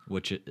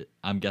 Which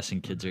I'm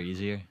guessing kids are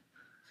easier.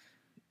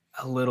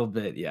 A little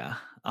bit, yeah.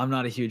 I'm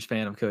not a huge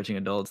fan of coaching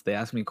adults. They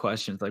ask me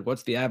questions like,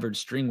 "What's the average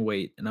string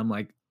weight?" And I'm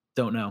like,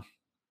 "Don't know.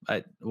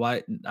 I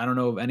don't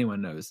know if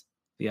anyone knows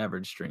the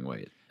average string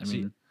weight." I See,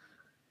 mean,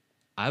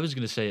 I was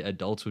gonna say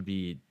adults would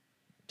be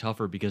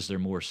tougher because they're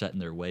more set in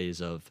their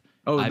ways of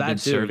oh, I've been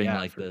that too. serving Yeah,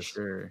 like for this,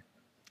 sure.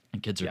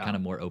 and kids are Yeah. kind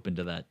of more open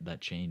to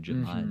that change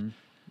in mind. Mhm.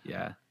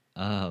 Yeah.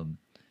 Um,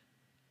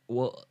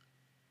 well,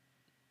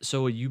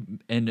 so you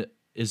and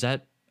is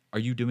that are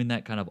you doing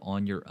that kind of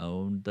on your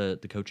own the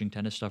coaching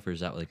tennis stuff, or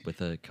is that like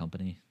with a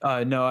company?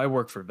 No, I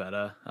work for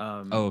Veta.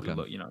 Oh, okay.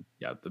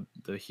 Yeah,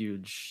 the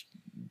huge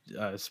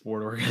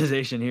sport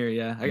organization here.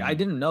 Yeah, I Mhm.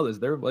 didn't know this.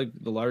 They're like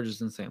the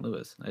largest in St.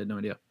 Louis. I had no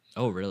idea.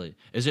 Oh, really?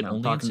 Is it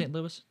only in Talking. St.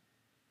 Louis?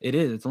 It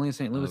is. It's only a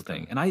St. Louis Okay.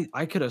 thing, and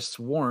I could have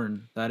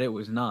sworn that it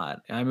was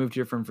not. I moved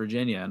here from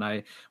Virginia,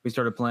 and we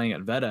started playing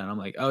at Veta, and I'm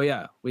like, oh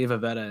yeah, we have a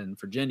Veta in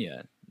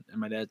Virginia,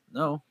 and my dad,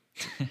 no,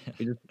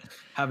 we just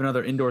have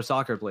another indoor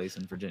soccer place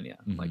in Virginia.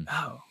 I'm like, Hmm.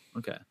 oh,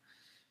 okay.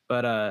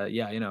 But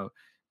yeah,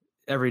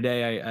 every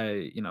day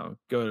I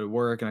go to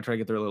work and I try to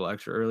get there a little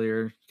extra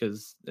earlier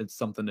because it's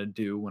something to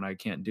do when I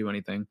can't do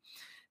anything.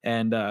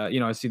 And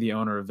I see the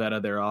owner of Veta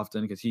there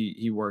often because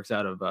he works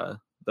out of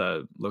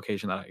the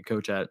location that I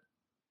coach at,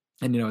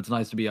 and it's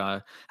nice to be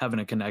having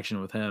a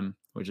connection with him,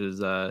 which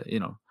is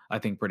I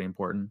think pretty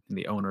important. And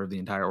the owner of the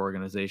entire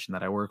organization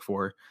that I work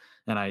for,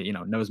 and I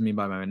knows me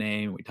by my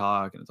name. We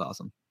talk, and it's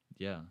awesome.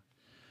 Yeah.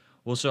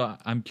 Well, so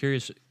I'm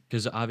curious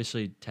because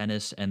obviously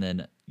tennis and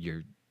then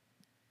your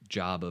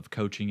job of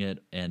coaching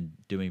it and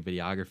doing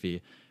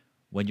videography,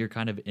 when you're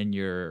kind of in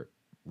your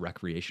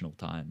recreational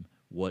time,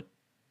 what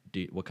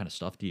kind of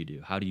stuff do you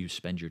do? How do you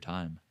spend your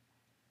time?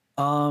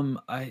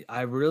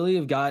 I really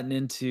have gotten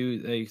into,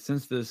 like,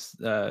 since this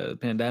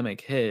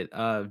pandemic hit,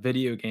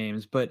 video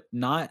games, but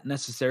not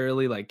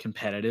necessarily like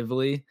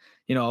competitively.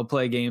 You know, I'll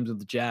play games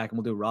with Jack and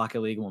we'll do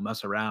Rocket League and we'll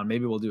mess around.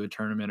 Maybe we'll do a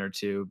tournament or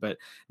two, but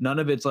none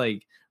of it's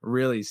like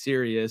really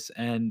serious.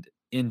 And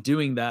in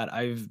doing that,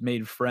 I've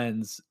made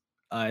friends.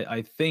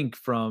 I think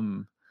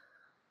from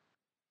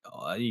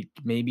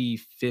maybe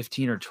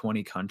 15 or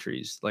 20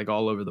 countries, like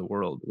all over the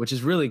world, which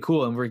is really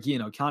cool. And we're,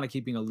 kind of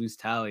keeping a loose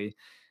tally.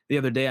 The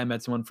other day, I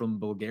met someone from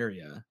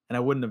Bulgaria, and I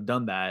wouldn't have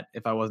done that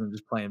if I wasn't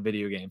just playing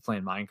video games,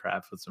 playing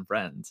Minecraft with some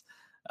friends.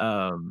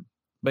 Um,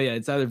 but yeah,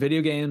 it's either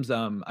video games.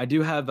 I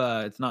do have,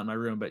 it's not in my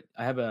room, but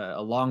I have a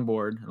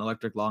longboard, an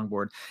electric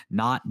longboard,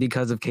 not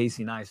because of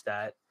Casey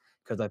Neistat,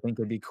 because I think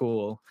it'd be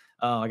cool.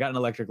 I got an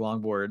electric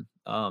longboard.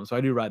 So I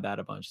do ride that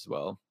a bunch as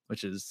well,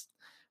 which is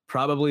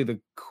probably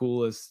the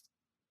coolest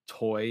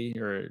toy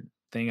or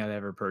thing I've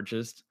ever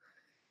purchased,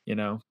 you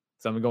know?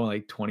 So I'm going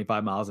like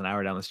 25 miles an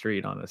hour down the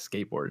street on a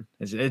skateboard.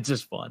 It's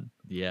just fun.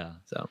 Yeah.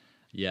 So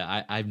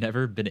Yeah, I've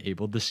never been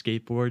able to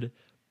skateboard,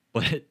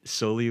 but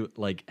solely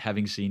like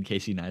having seen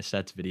Casey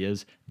Neistat's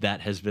videos,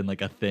 that has been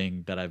like a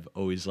thing that I've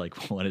always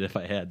like wanted if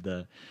I had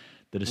the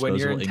when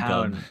you're disposable in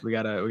income. town, we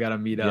gotta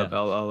meet up. Yeah.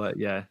 I'll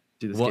yeah,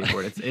 do the Well,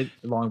 skateboard. It's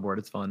longboard.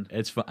 It's fun.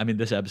 it's fun. I mean,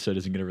 this episode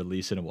isn't going to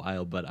release in a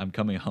while, but I'm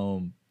coming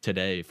home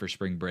today for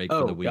spring break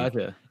for Oh, the week.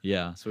 gotcha.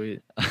 Yeah.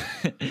 Sweet.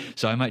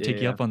 So I might Yeah,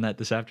 take you yeah. up on that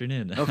this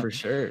afternoon. Oh, for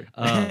sure.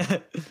 um,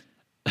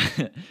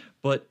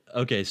 but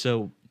okay,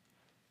 so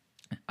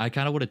I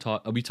kind of want to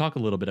talk. We talk a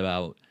little bit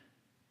about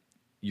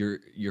your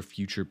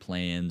future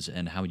plans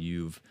and how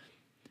you've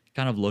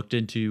kind of looked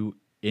into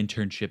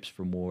internships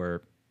for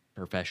more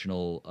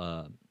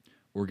professional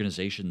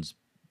organizations,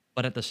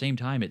 but at the same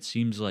time, it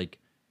seems like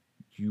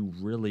you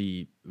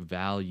really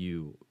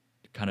value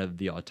kind of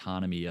the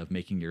autonomy of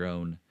making your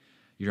own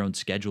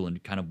schedule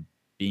and kind of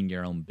being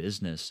your own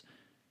business.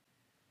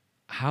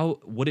 How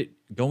would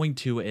it going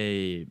to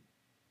a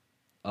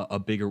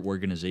bigger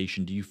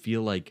organization? Do you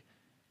feel like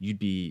you'd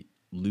be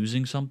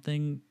losing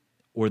something,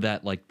 or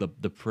that like the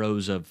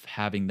pros of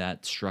having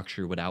that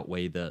structure would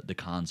outweigh the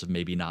cons of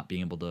maybe not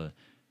being able to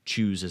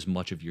choose as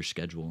much of your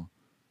schedule?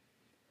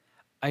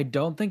 I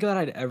don't think that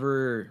I'd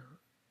ever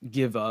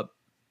give up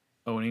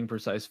owning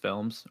Precise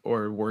Films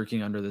or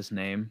working under this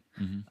name.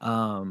 Hmm.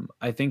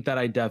 I think that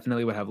I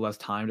definitely would have less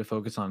time to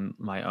focus on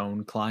my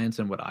own clients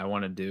and what I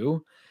want to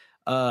do.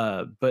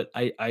 But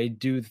I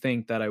do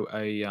think that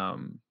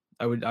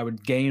I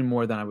would gain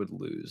more than I would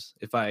lose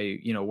if I,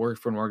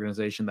 worked for an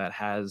organization that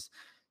has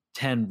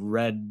 10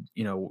 red,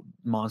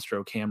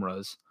 Monstro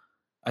cameras.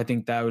 I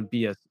think that would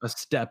be a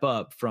step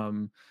up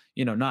from,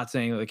 not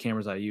saying that the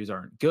cameras I use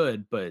aren't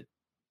good, but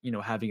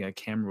having a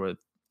camera with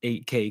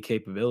 8K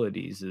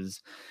capabilities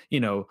is, you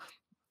know,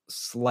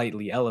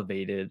 slightly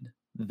elevated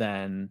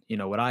than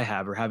what I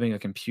have, or having a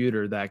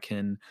computer that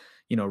can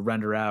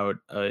render out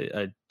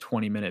a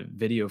 20-minute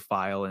video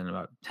file in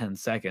about 10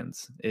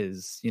 seconds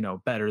is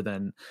better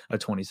than a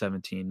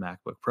 2017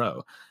 MacBook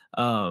Pro.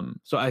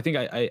 So I think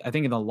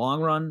in the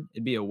long run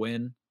it'd be a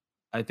win.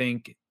 I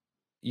think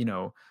you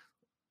know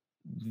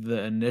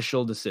the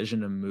initial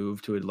decision to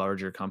move to a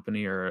larger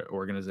company or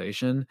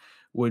organization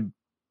would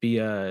be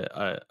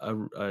a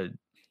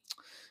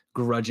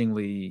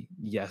grudgingly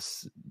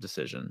yes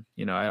decision.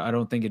 I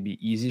don't think it'd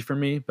be easy for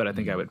me, but I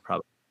think I Mm, would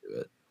probably do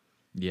it.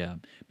 yeah,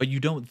 but you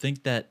don't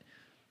think that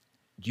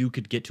you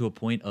could get to a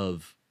point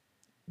of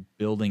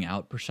building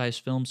out Precise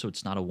Film so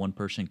it's not a one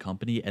person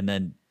company, and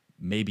then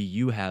maybe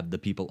you have the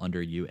people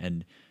under you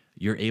and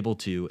you're able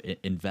to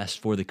invest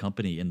for the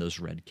company in those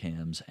red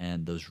cams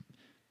and those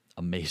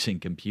amazing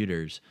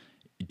computers.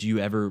 Do you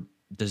ever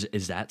does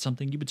is that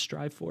something you would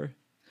strive for?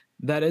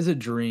 That is a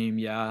dream,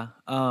 yeah.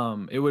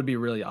 It would be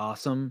really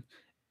awesome.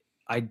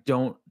 I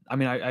don't. I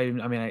mean,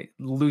 I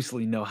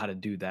loosely know how to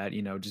do that.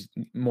 Just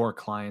more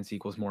clients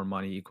equals more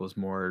money equals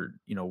more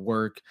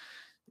work,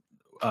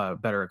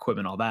 better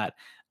equipment, all that.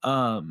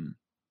 Um,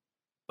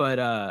 but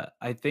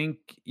I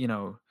think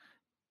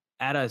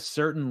at a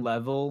certain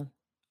level,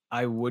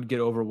 I would get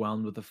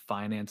overwhelmed with the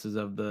finances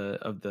of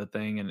the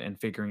thing, and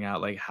figuring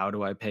out like how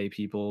do I pay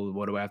people,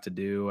 what do I have to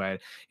do? I'd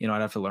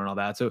have to learn all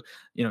that. So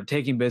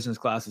taking business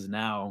classes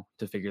now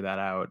to figure that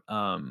out.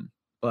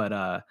 But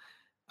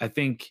I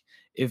think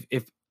if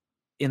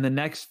in the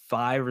next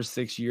 5 or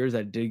 6 years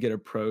I did get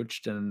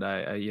approached, and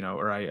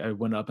I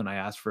went up and I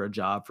asked for a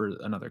job for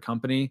another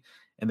company,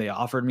 and they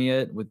offered me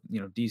it with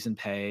decent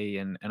pay,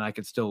 and I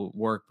could still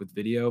work with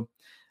video.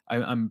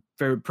 I'm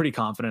pretty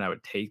confident I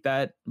would take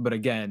that, but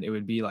again, it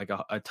would be like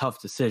a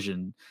tough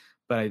decision.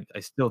 But I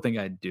still think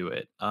I'd do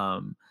it.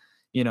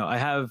 I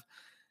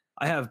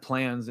have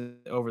plans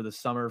over the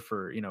summer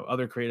for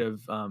other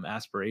creative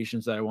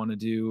aspirations that I want to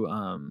do.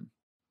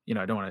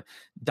 I don't want to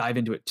dive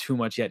into it too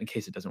much yet in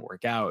case it doesn't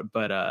work out,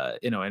 but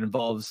it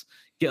involves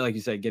like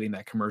you said, getting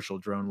that commercial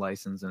drone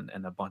license and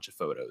a bunch of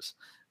photos.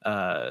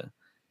 Uh,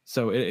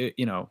 so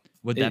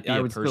Would that be I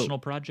a would still, personal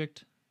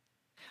project?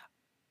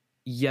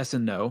 yes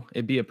and no.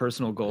 It'd be a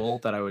personal goal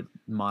that I would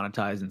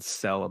monetize and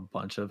sell a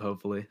bunch of,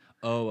 hopefully.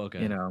 Oh,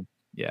 You okay. know.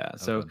 Yeah.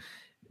 So Okay.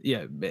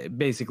 yeah,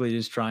 basically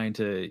just trying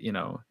to,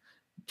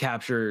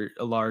 capture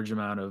a large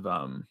amount of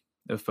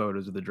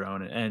photos with the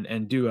drone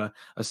and do a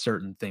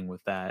certain thing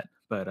with that.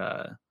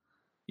 But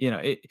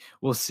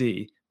we'll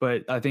see.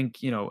 But I think,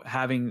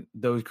 having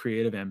those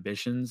creative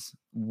ambitions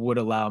would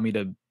allow me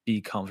to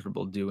be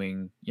comfortable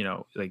doing,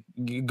 like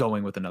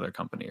going with another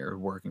company or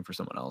working for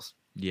someone else.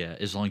 Yeah,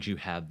 as long as you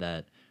have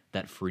that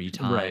free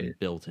Right. time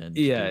built in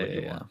to do Yeah, what yeah,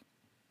 you yeah. want.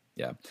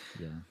 Yeah.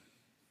 Yeah.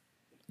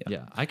 Yeah.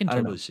 Yeah, I can I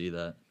don't know. totally see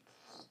that.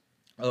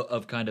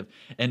 Of kind of,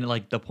 and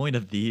like the point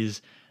of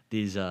these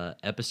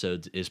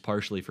episodes is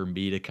partially for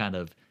me to kind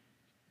of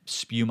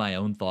spew my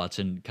own thoughts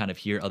and kind of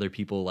hear other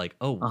people like,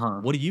 "Oh,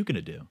 Uh-huh. what are you going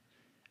to do?"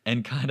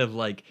 And kind of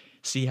like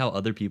see how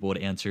other people would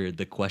answer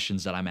the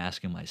questions that I'm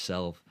asking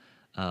myself.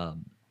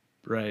 Um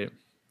Right.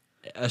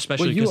 Well,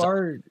 especially cuz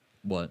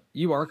what?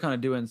 you are kind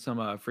of doing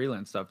some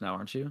freelance stuff now,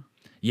 aren't you?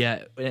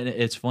 Yeah, and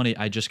it's funny,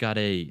 I just got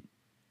a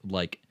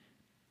like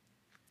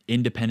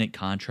independent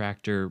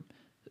contractor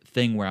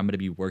thing where I'm going to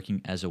be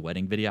working as a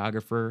wedding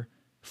videographer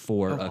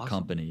for Oh, a awesome.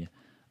 company.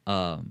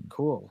 Um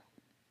Cool.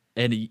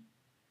 and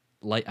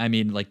like I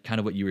mean like kind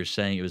of what you were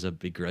saying, it was a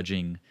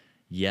begrudging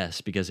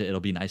yes because it'll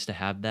be nice to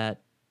have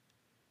that,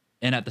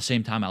 and at the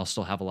same time I'll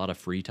still have a lot of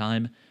free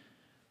time,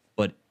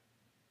 but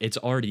it's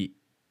already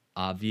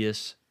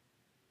obvious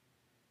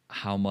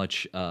how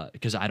much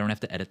because I don't have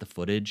to edit the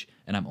footage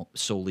and I'm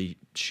solely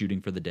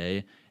shooting for the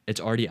day.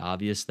 It's already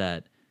obvious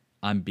that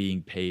I'm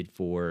being paid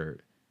for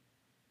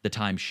the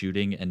time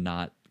shooting and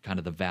not kind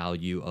of the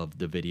value of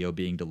the video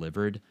being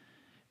delivered.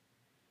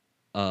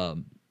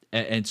 And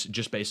it's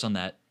just based on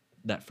that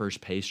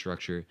first pay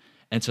structure.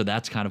 And so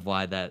that's kind of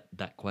why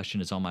that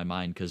question is on my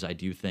mind, because I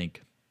do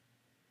think,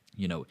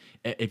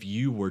 if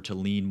you were to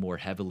lean more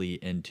heavily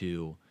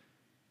into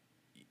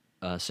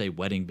say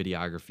wedding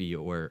videography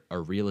or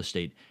real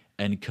estate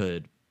and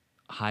could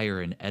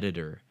hire an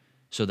editor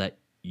so that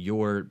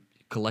you're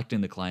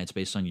collecting the clients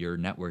based on your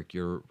network,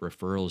 your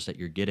referrals that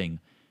you're getting,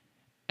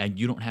 and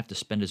you don't have to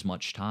spend as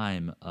much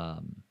time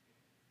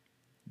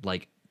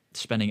like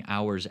spending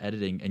hours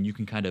editing, and you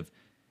can kind of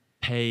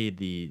pay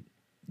the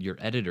your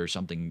editor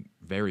something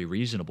very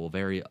reasonable,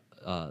 very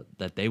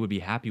that they would be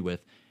happy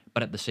with,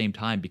 but at the same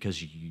time,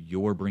 because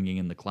you're bringing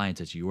in the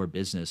clients, it's your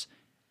business,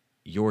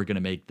 you're going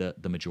to make the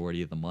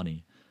majority of the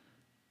money.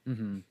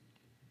 Mhm.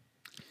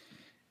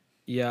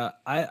 Yeah,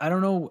 I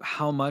don't know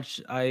how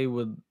much I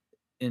would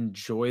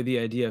enjoy the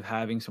idea of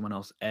having someone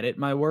else edit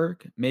my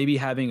work. Maybe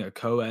having a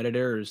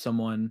co-editor or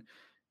someone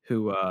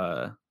who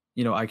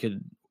I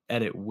could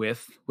edit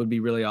with would be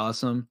really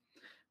awesome.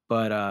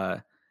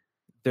 But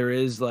there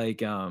is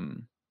like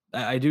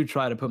I do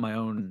try to put my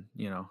own,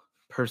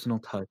 personal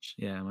touch,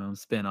 yeah, my own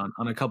spin on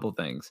a couple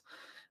things.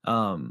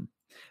 Um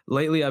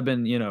Lately I've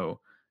been,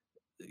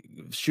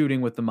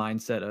 shooting with the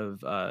mindset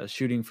of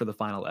shooting for the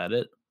final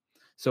edit.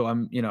 So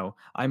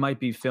I might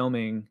be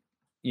filming,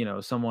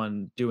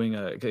 someone doing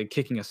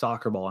kicking a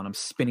soccer ball and I'm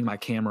spinning my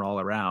camera all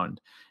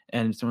around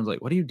and someone's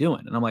like, "What are you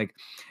doing?" And I'm like,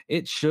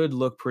 "It should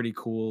look pretty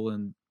cool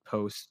in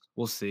post.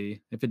 We'll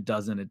see. If it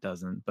doesn't, it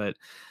doesn't." But,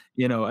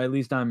 at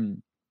least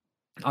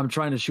I'm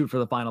trying to shoot for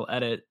the final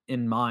edit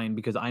in mind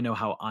because I know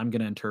how I'm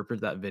going to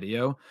interpret that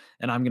video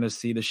and I'm going to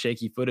see the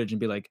shaky footage and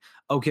be like,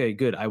 "Okay,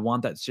 good. I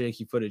want that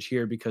shaky footage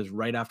here because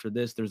right after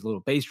this there's a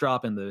little bass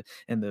drop and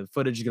the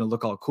footage is going to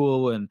look all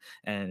cool and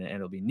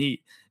it'll be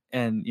neat."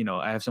 And,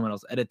 I have someone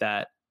else edit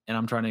that and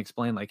I'm trying to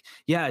explain like,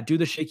 "Yeah, do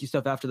the shaky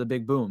stuff after the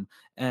big boom."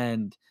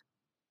 And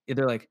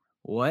they're like,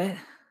 "What?"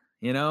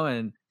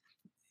 And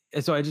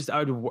so I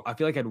feel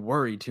like I'd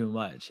worry too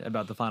much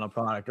about the final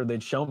product, or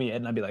they'd show me it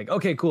and I'd be like,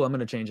 "Okay, cool. I'm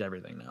going to change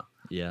everything now."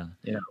 Yeah.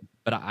 You know?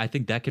 But I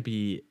think that could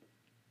be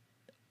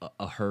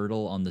a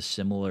hurdle on the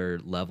similar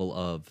level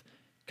of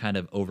kind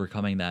of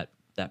overcoming that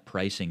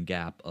pricing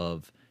gap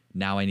of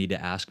now I need to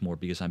ask more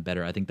because I'm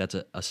better. I think that's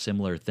a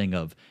similar thing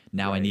of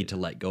now I need Right. to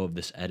let go of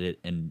this edit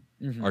and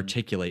Mhm.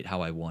 articulate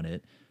how I want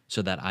it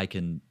so that I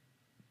can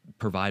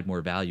provide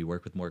more value,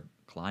 work with more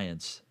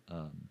clients.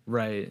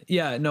 Right.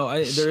 Yeah, no,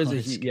 The there is sun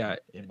is yeah.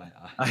 getting in my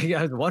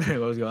I was wondering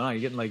what was going on.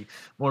 You're getting, like,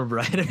 more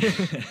brighter.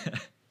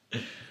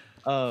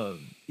 eye.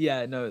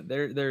 Yeah, no,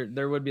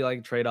 there would be,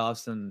 like,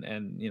 trade-offs and,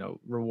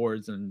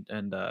 rewards and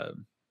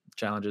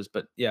challenges,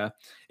 but yeah,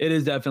 it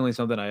is definitely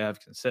something I have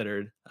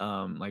considered,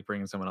 like,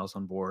 bringing someone else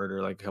on board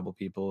or, like, a couple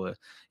people,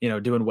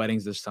 doing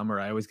weddings this summer.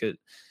 I always get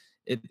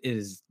it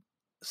is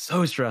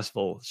so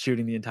stressful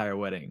shooting the entire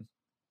wedding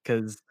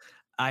because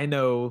I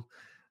know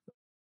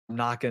I'm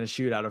not gonna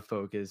shoot out of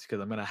focus because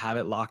I'm gonna have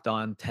it locked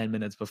on 10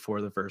 minutes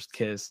before the first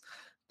kiss,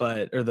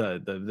 or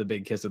the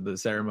big kiss of the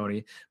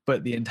ceremony.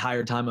 But the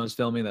entire time I was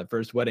filming that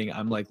first wedding,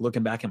 I'm like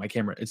looking back at my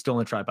camera. It's still in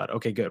the tripod.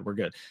 Okay, good, we're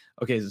good.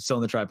 Okay, is it still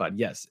in the tripod?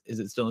 Yes. Is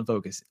it still in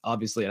focus?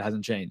 Obviously, it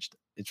hasn't changed.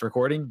 It's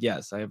recording.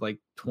 Yes, I have like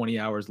 20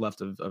 hours left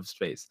of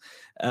space.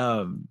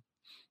 Um,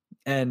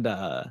 and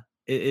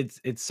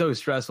it's so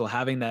stressful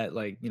having that,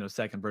 like,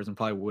 second person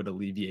probably would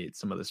alleviate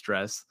some of the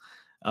stress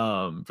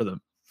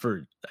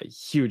for a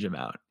huge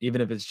amount, even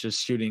if it's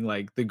just shooting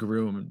like the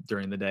groom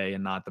during the day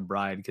and not the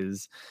bride,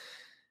 because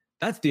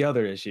That's the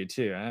other issue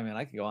too. I mean,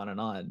 I could go on and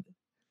on.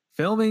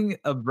 Filming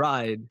a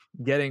bride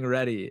getting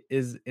ready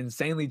is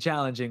insanely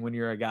challenging when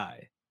you're a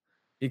guy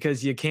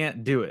because you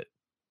can't do it.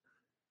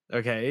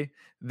 Okay.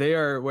 They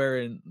are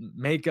wearing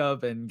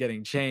makeup and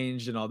getting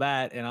changed and all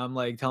that. And I'm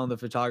like telling the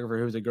photographer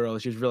who's a girl,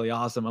 she's really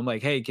awesome. I'm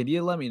like, hey, can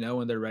you let me know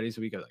when they're ready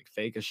so we could like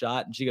fake a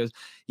shot? And she goes,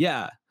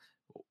 yeah.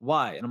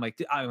 Why? And I'm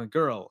like, I'm a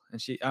girl.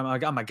 And I'm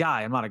like, I'm a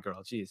guy. I'm not a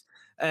girl. Jeez.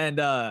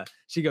 And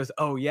she goes,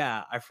 oh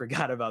yeah, I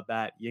forgot about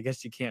that. I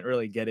guess you can't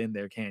really get in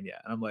there, can you?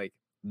 And I'm like,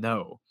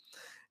 no.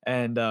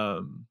 And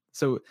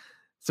so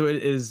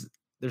it is,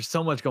 there's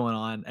so much going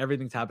on,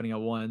 everything's happening at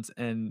once,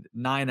 and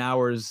 9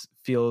 hours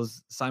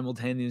feels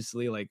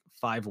simultaneously like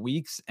 5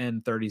 weeks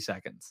and 30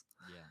 seconds.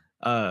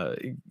 Yeah.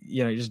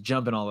 You're just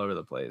jumping all over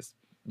the place,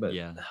 but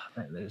Yeah.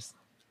 man, there's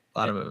a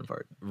lot of moving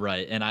parts.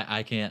 Right. And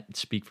I can't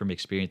speak from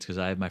experience because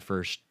I have my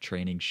first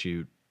training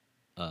shoot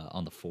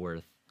on the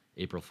 4th,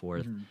 April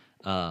 4th.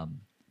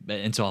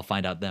 And so I'll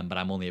find out then, but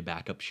I'm only a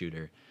backup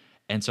shooter.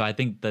 And so I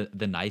think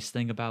the nice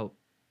thing about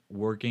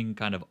working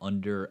kind of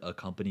under a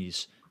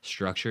company's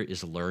structure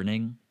is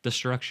learning the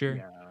structure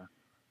Yeah.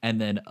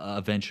 and then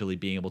eventually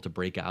being able to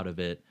break out of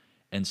it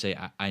and say,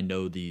 I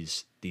know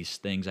these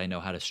things, I know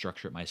how to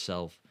structure it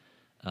myself.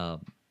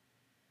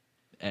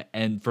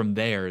 And from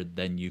there,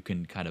 then you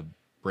can kind of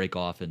break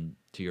off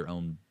into your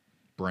own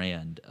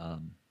brand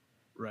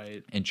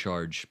Right. and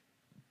charge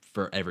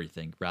for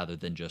everything rather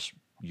than just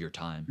your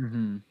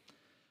time.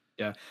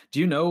 Yeah. Do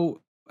you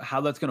know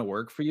how that's gonna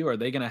work for you? Are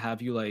they gonna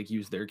have you like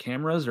use their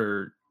cameras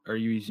or are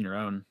you using your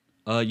own?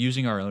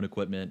 Using our own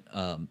equipment,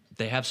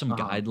 they have some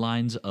Uh-huh.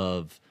 guidelines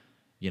of,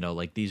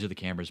 like these are the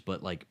cameras,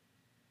 but like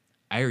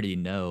I already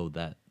know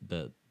that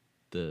the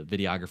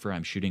videographer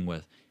I'm shooting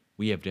with,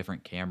 we have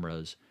different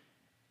cameras,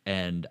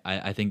 and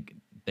I think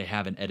they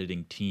have an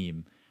editing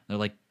team. They're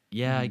like,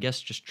 yeah, I Mhm.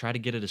 guess just try to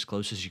get it as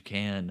close as you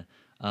can.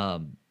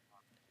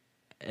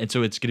 And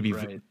so it's going to be,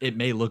 Right. it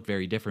may look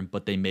very different,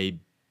 but they may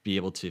be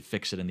able to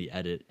fix it in the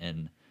edit.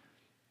 And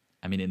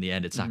I mean, in the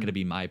end, it's not going to Mhm.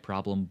 be my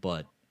problem.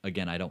 But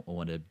again, I don't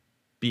want to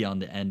be on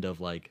the end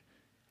of like,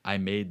 I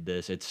made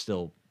this. It's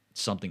still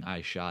something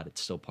I shot.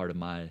 It's still part of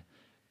my Yeah.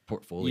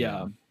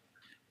 portfolio.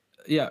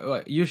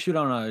 Yeah, you shoot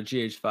on a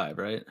GH5,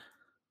 right?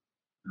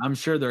 I'm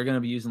sure they're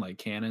gonna be using, like,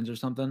 Canons or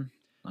something,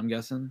 I'm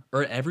guessing?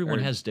 Or everyone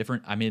Or has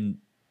different. I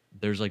mean,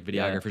 there's like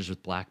yeah. videographers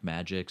with Black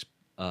Magics.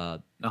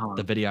 The Uh-huh.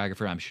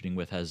 videographer I'm shooting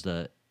with has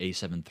the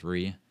A7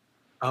 III.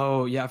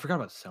 Oh, yeah, I forgot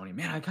about Sony.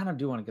 Man, I kinda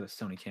do wanna get a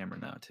Sony camera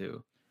now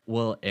too.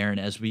 Well, Aaron,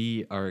 as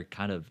we are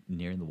kind of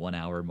nearing the 1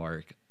 hour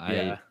mark, I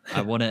Yeah.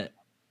 I want to,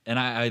 and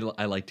I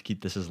like to keep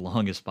this as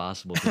long as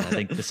possible because I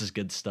think this is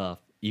good stuff.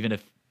 Even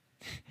if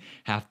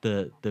half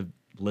the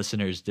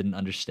listeners didn't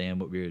understand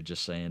what we were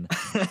just saying,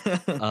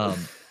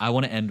 I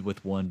want to end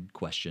with one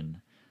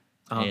question,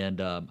 Uh-huh. and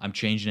I'm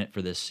changing it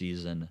for this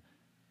season.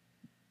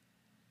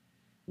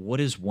 What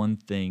is one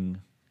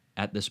thing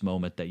at this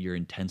moment that you're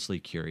intensely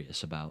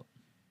curious about?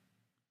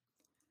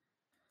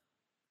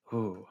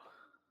 Ooh.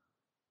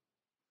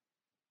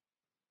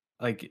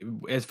 Like,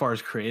 as far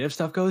as creative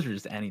stuff goes or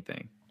just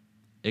anything?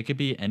 It could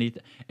be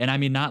anything, and I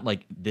mean not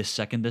like this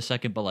second,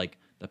 but like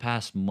the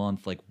past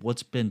month. Like,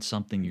 what's been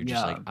something you're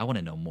just like, Yeah. I want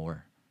to know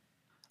more.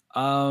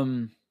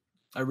 Um,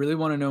 I really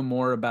wanna know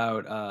more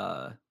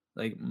about,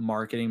 like,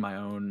 marketing my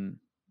own,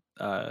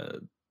 uh,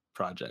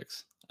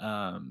 projects.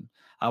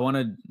 I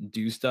wanna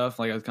do stuff,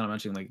 like I was kinda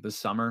mentioning, like, this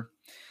summer.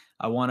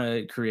 I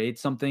wanna create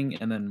something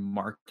and then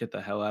market the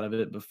hell out of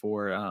it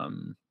before,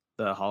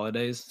 the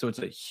holidays. So it's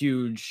a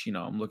huge,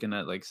 I'm looking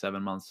at, like,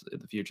 7 months in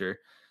the future,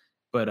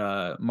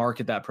 but,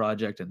 market that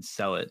project and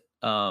sell it.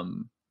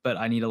 But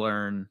I need to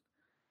learn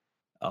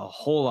a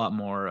whole lot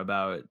more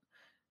about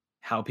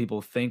how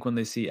people think when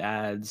they see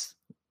ads,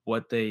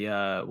 what they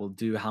will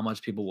do, how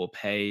much people will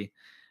pay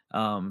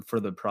for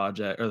the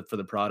project or for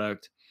the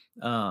product.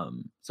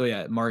 So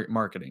yeah,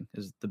 marketing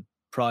is the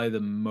probably the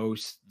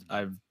most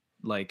I've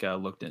like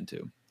looked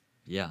into.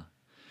 Yeah.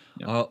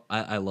 Yeah, Oh,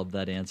 I love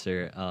that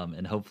answer.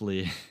 And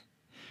hopefully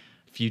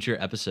future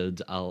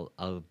episodes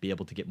I'll be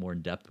able to get more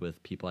in depth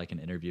with people I can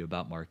interview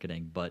about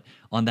marketing. But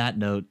on that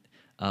note,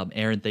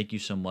 Aaron, thank you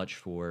so much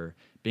for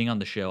being on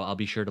the show. I'll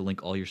be sure to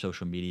link all your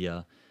social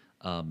media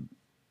and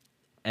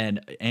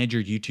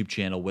your YouTube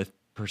channel with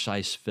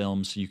Precise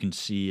Films so you can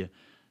see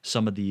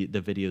some of the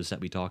videos that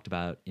we talked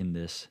about in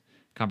this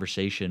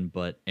conversation.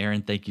 But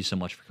Aaron, thank you so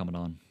much for coming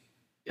on.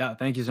 yeah.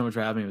 Thank you so much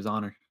for having me. It was an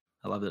honor.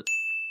 I loved it.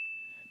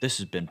 This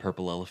has been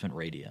Purple Elephant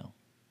Radio.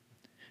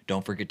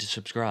 Don't forget to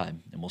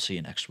subscribe, and we'll see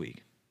you next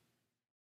week.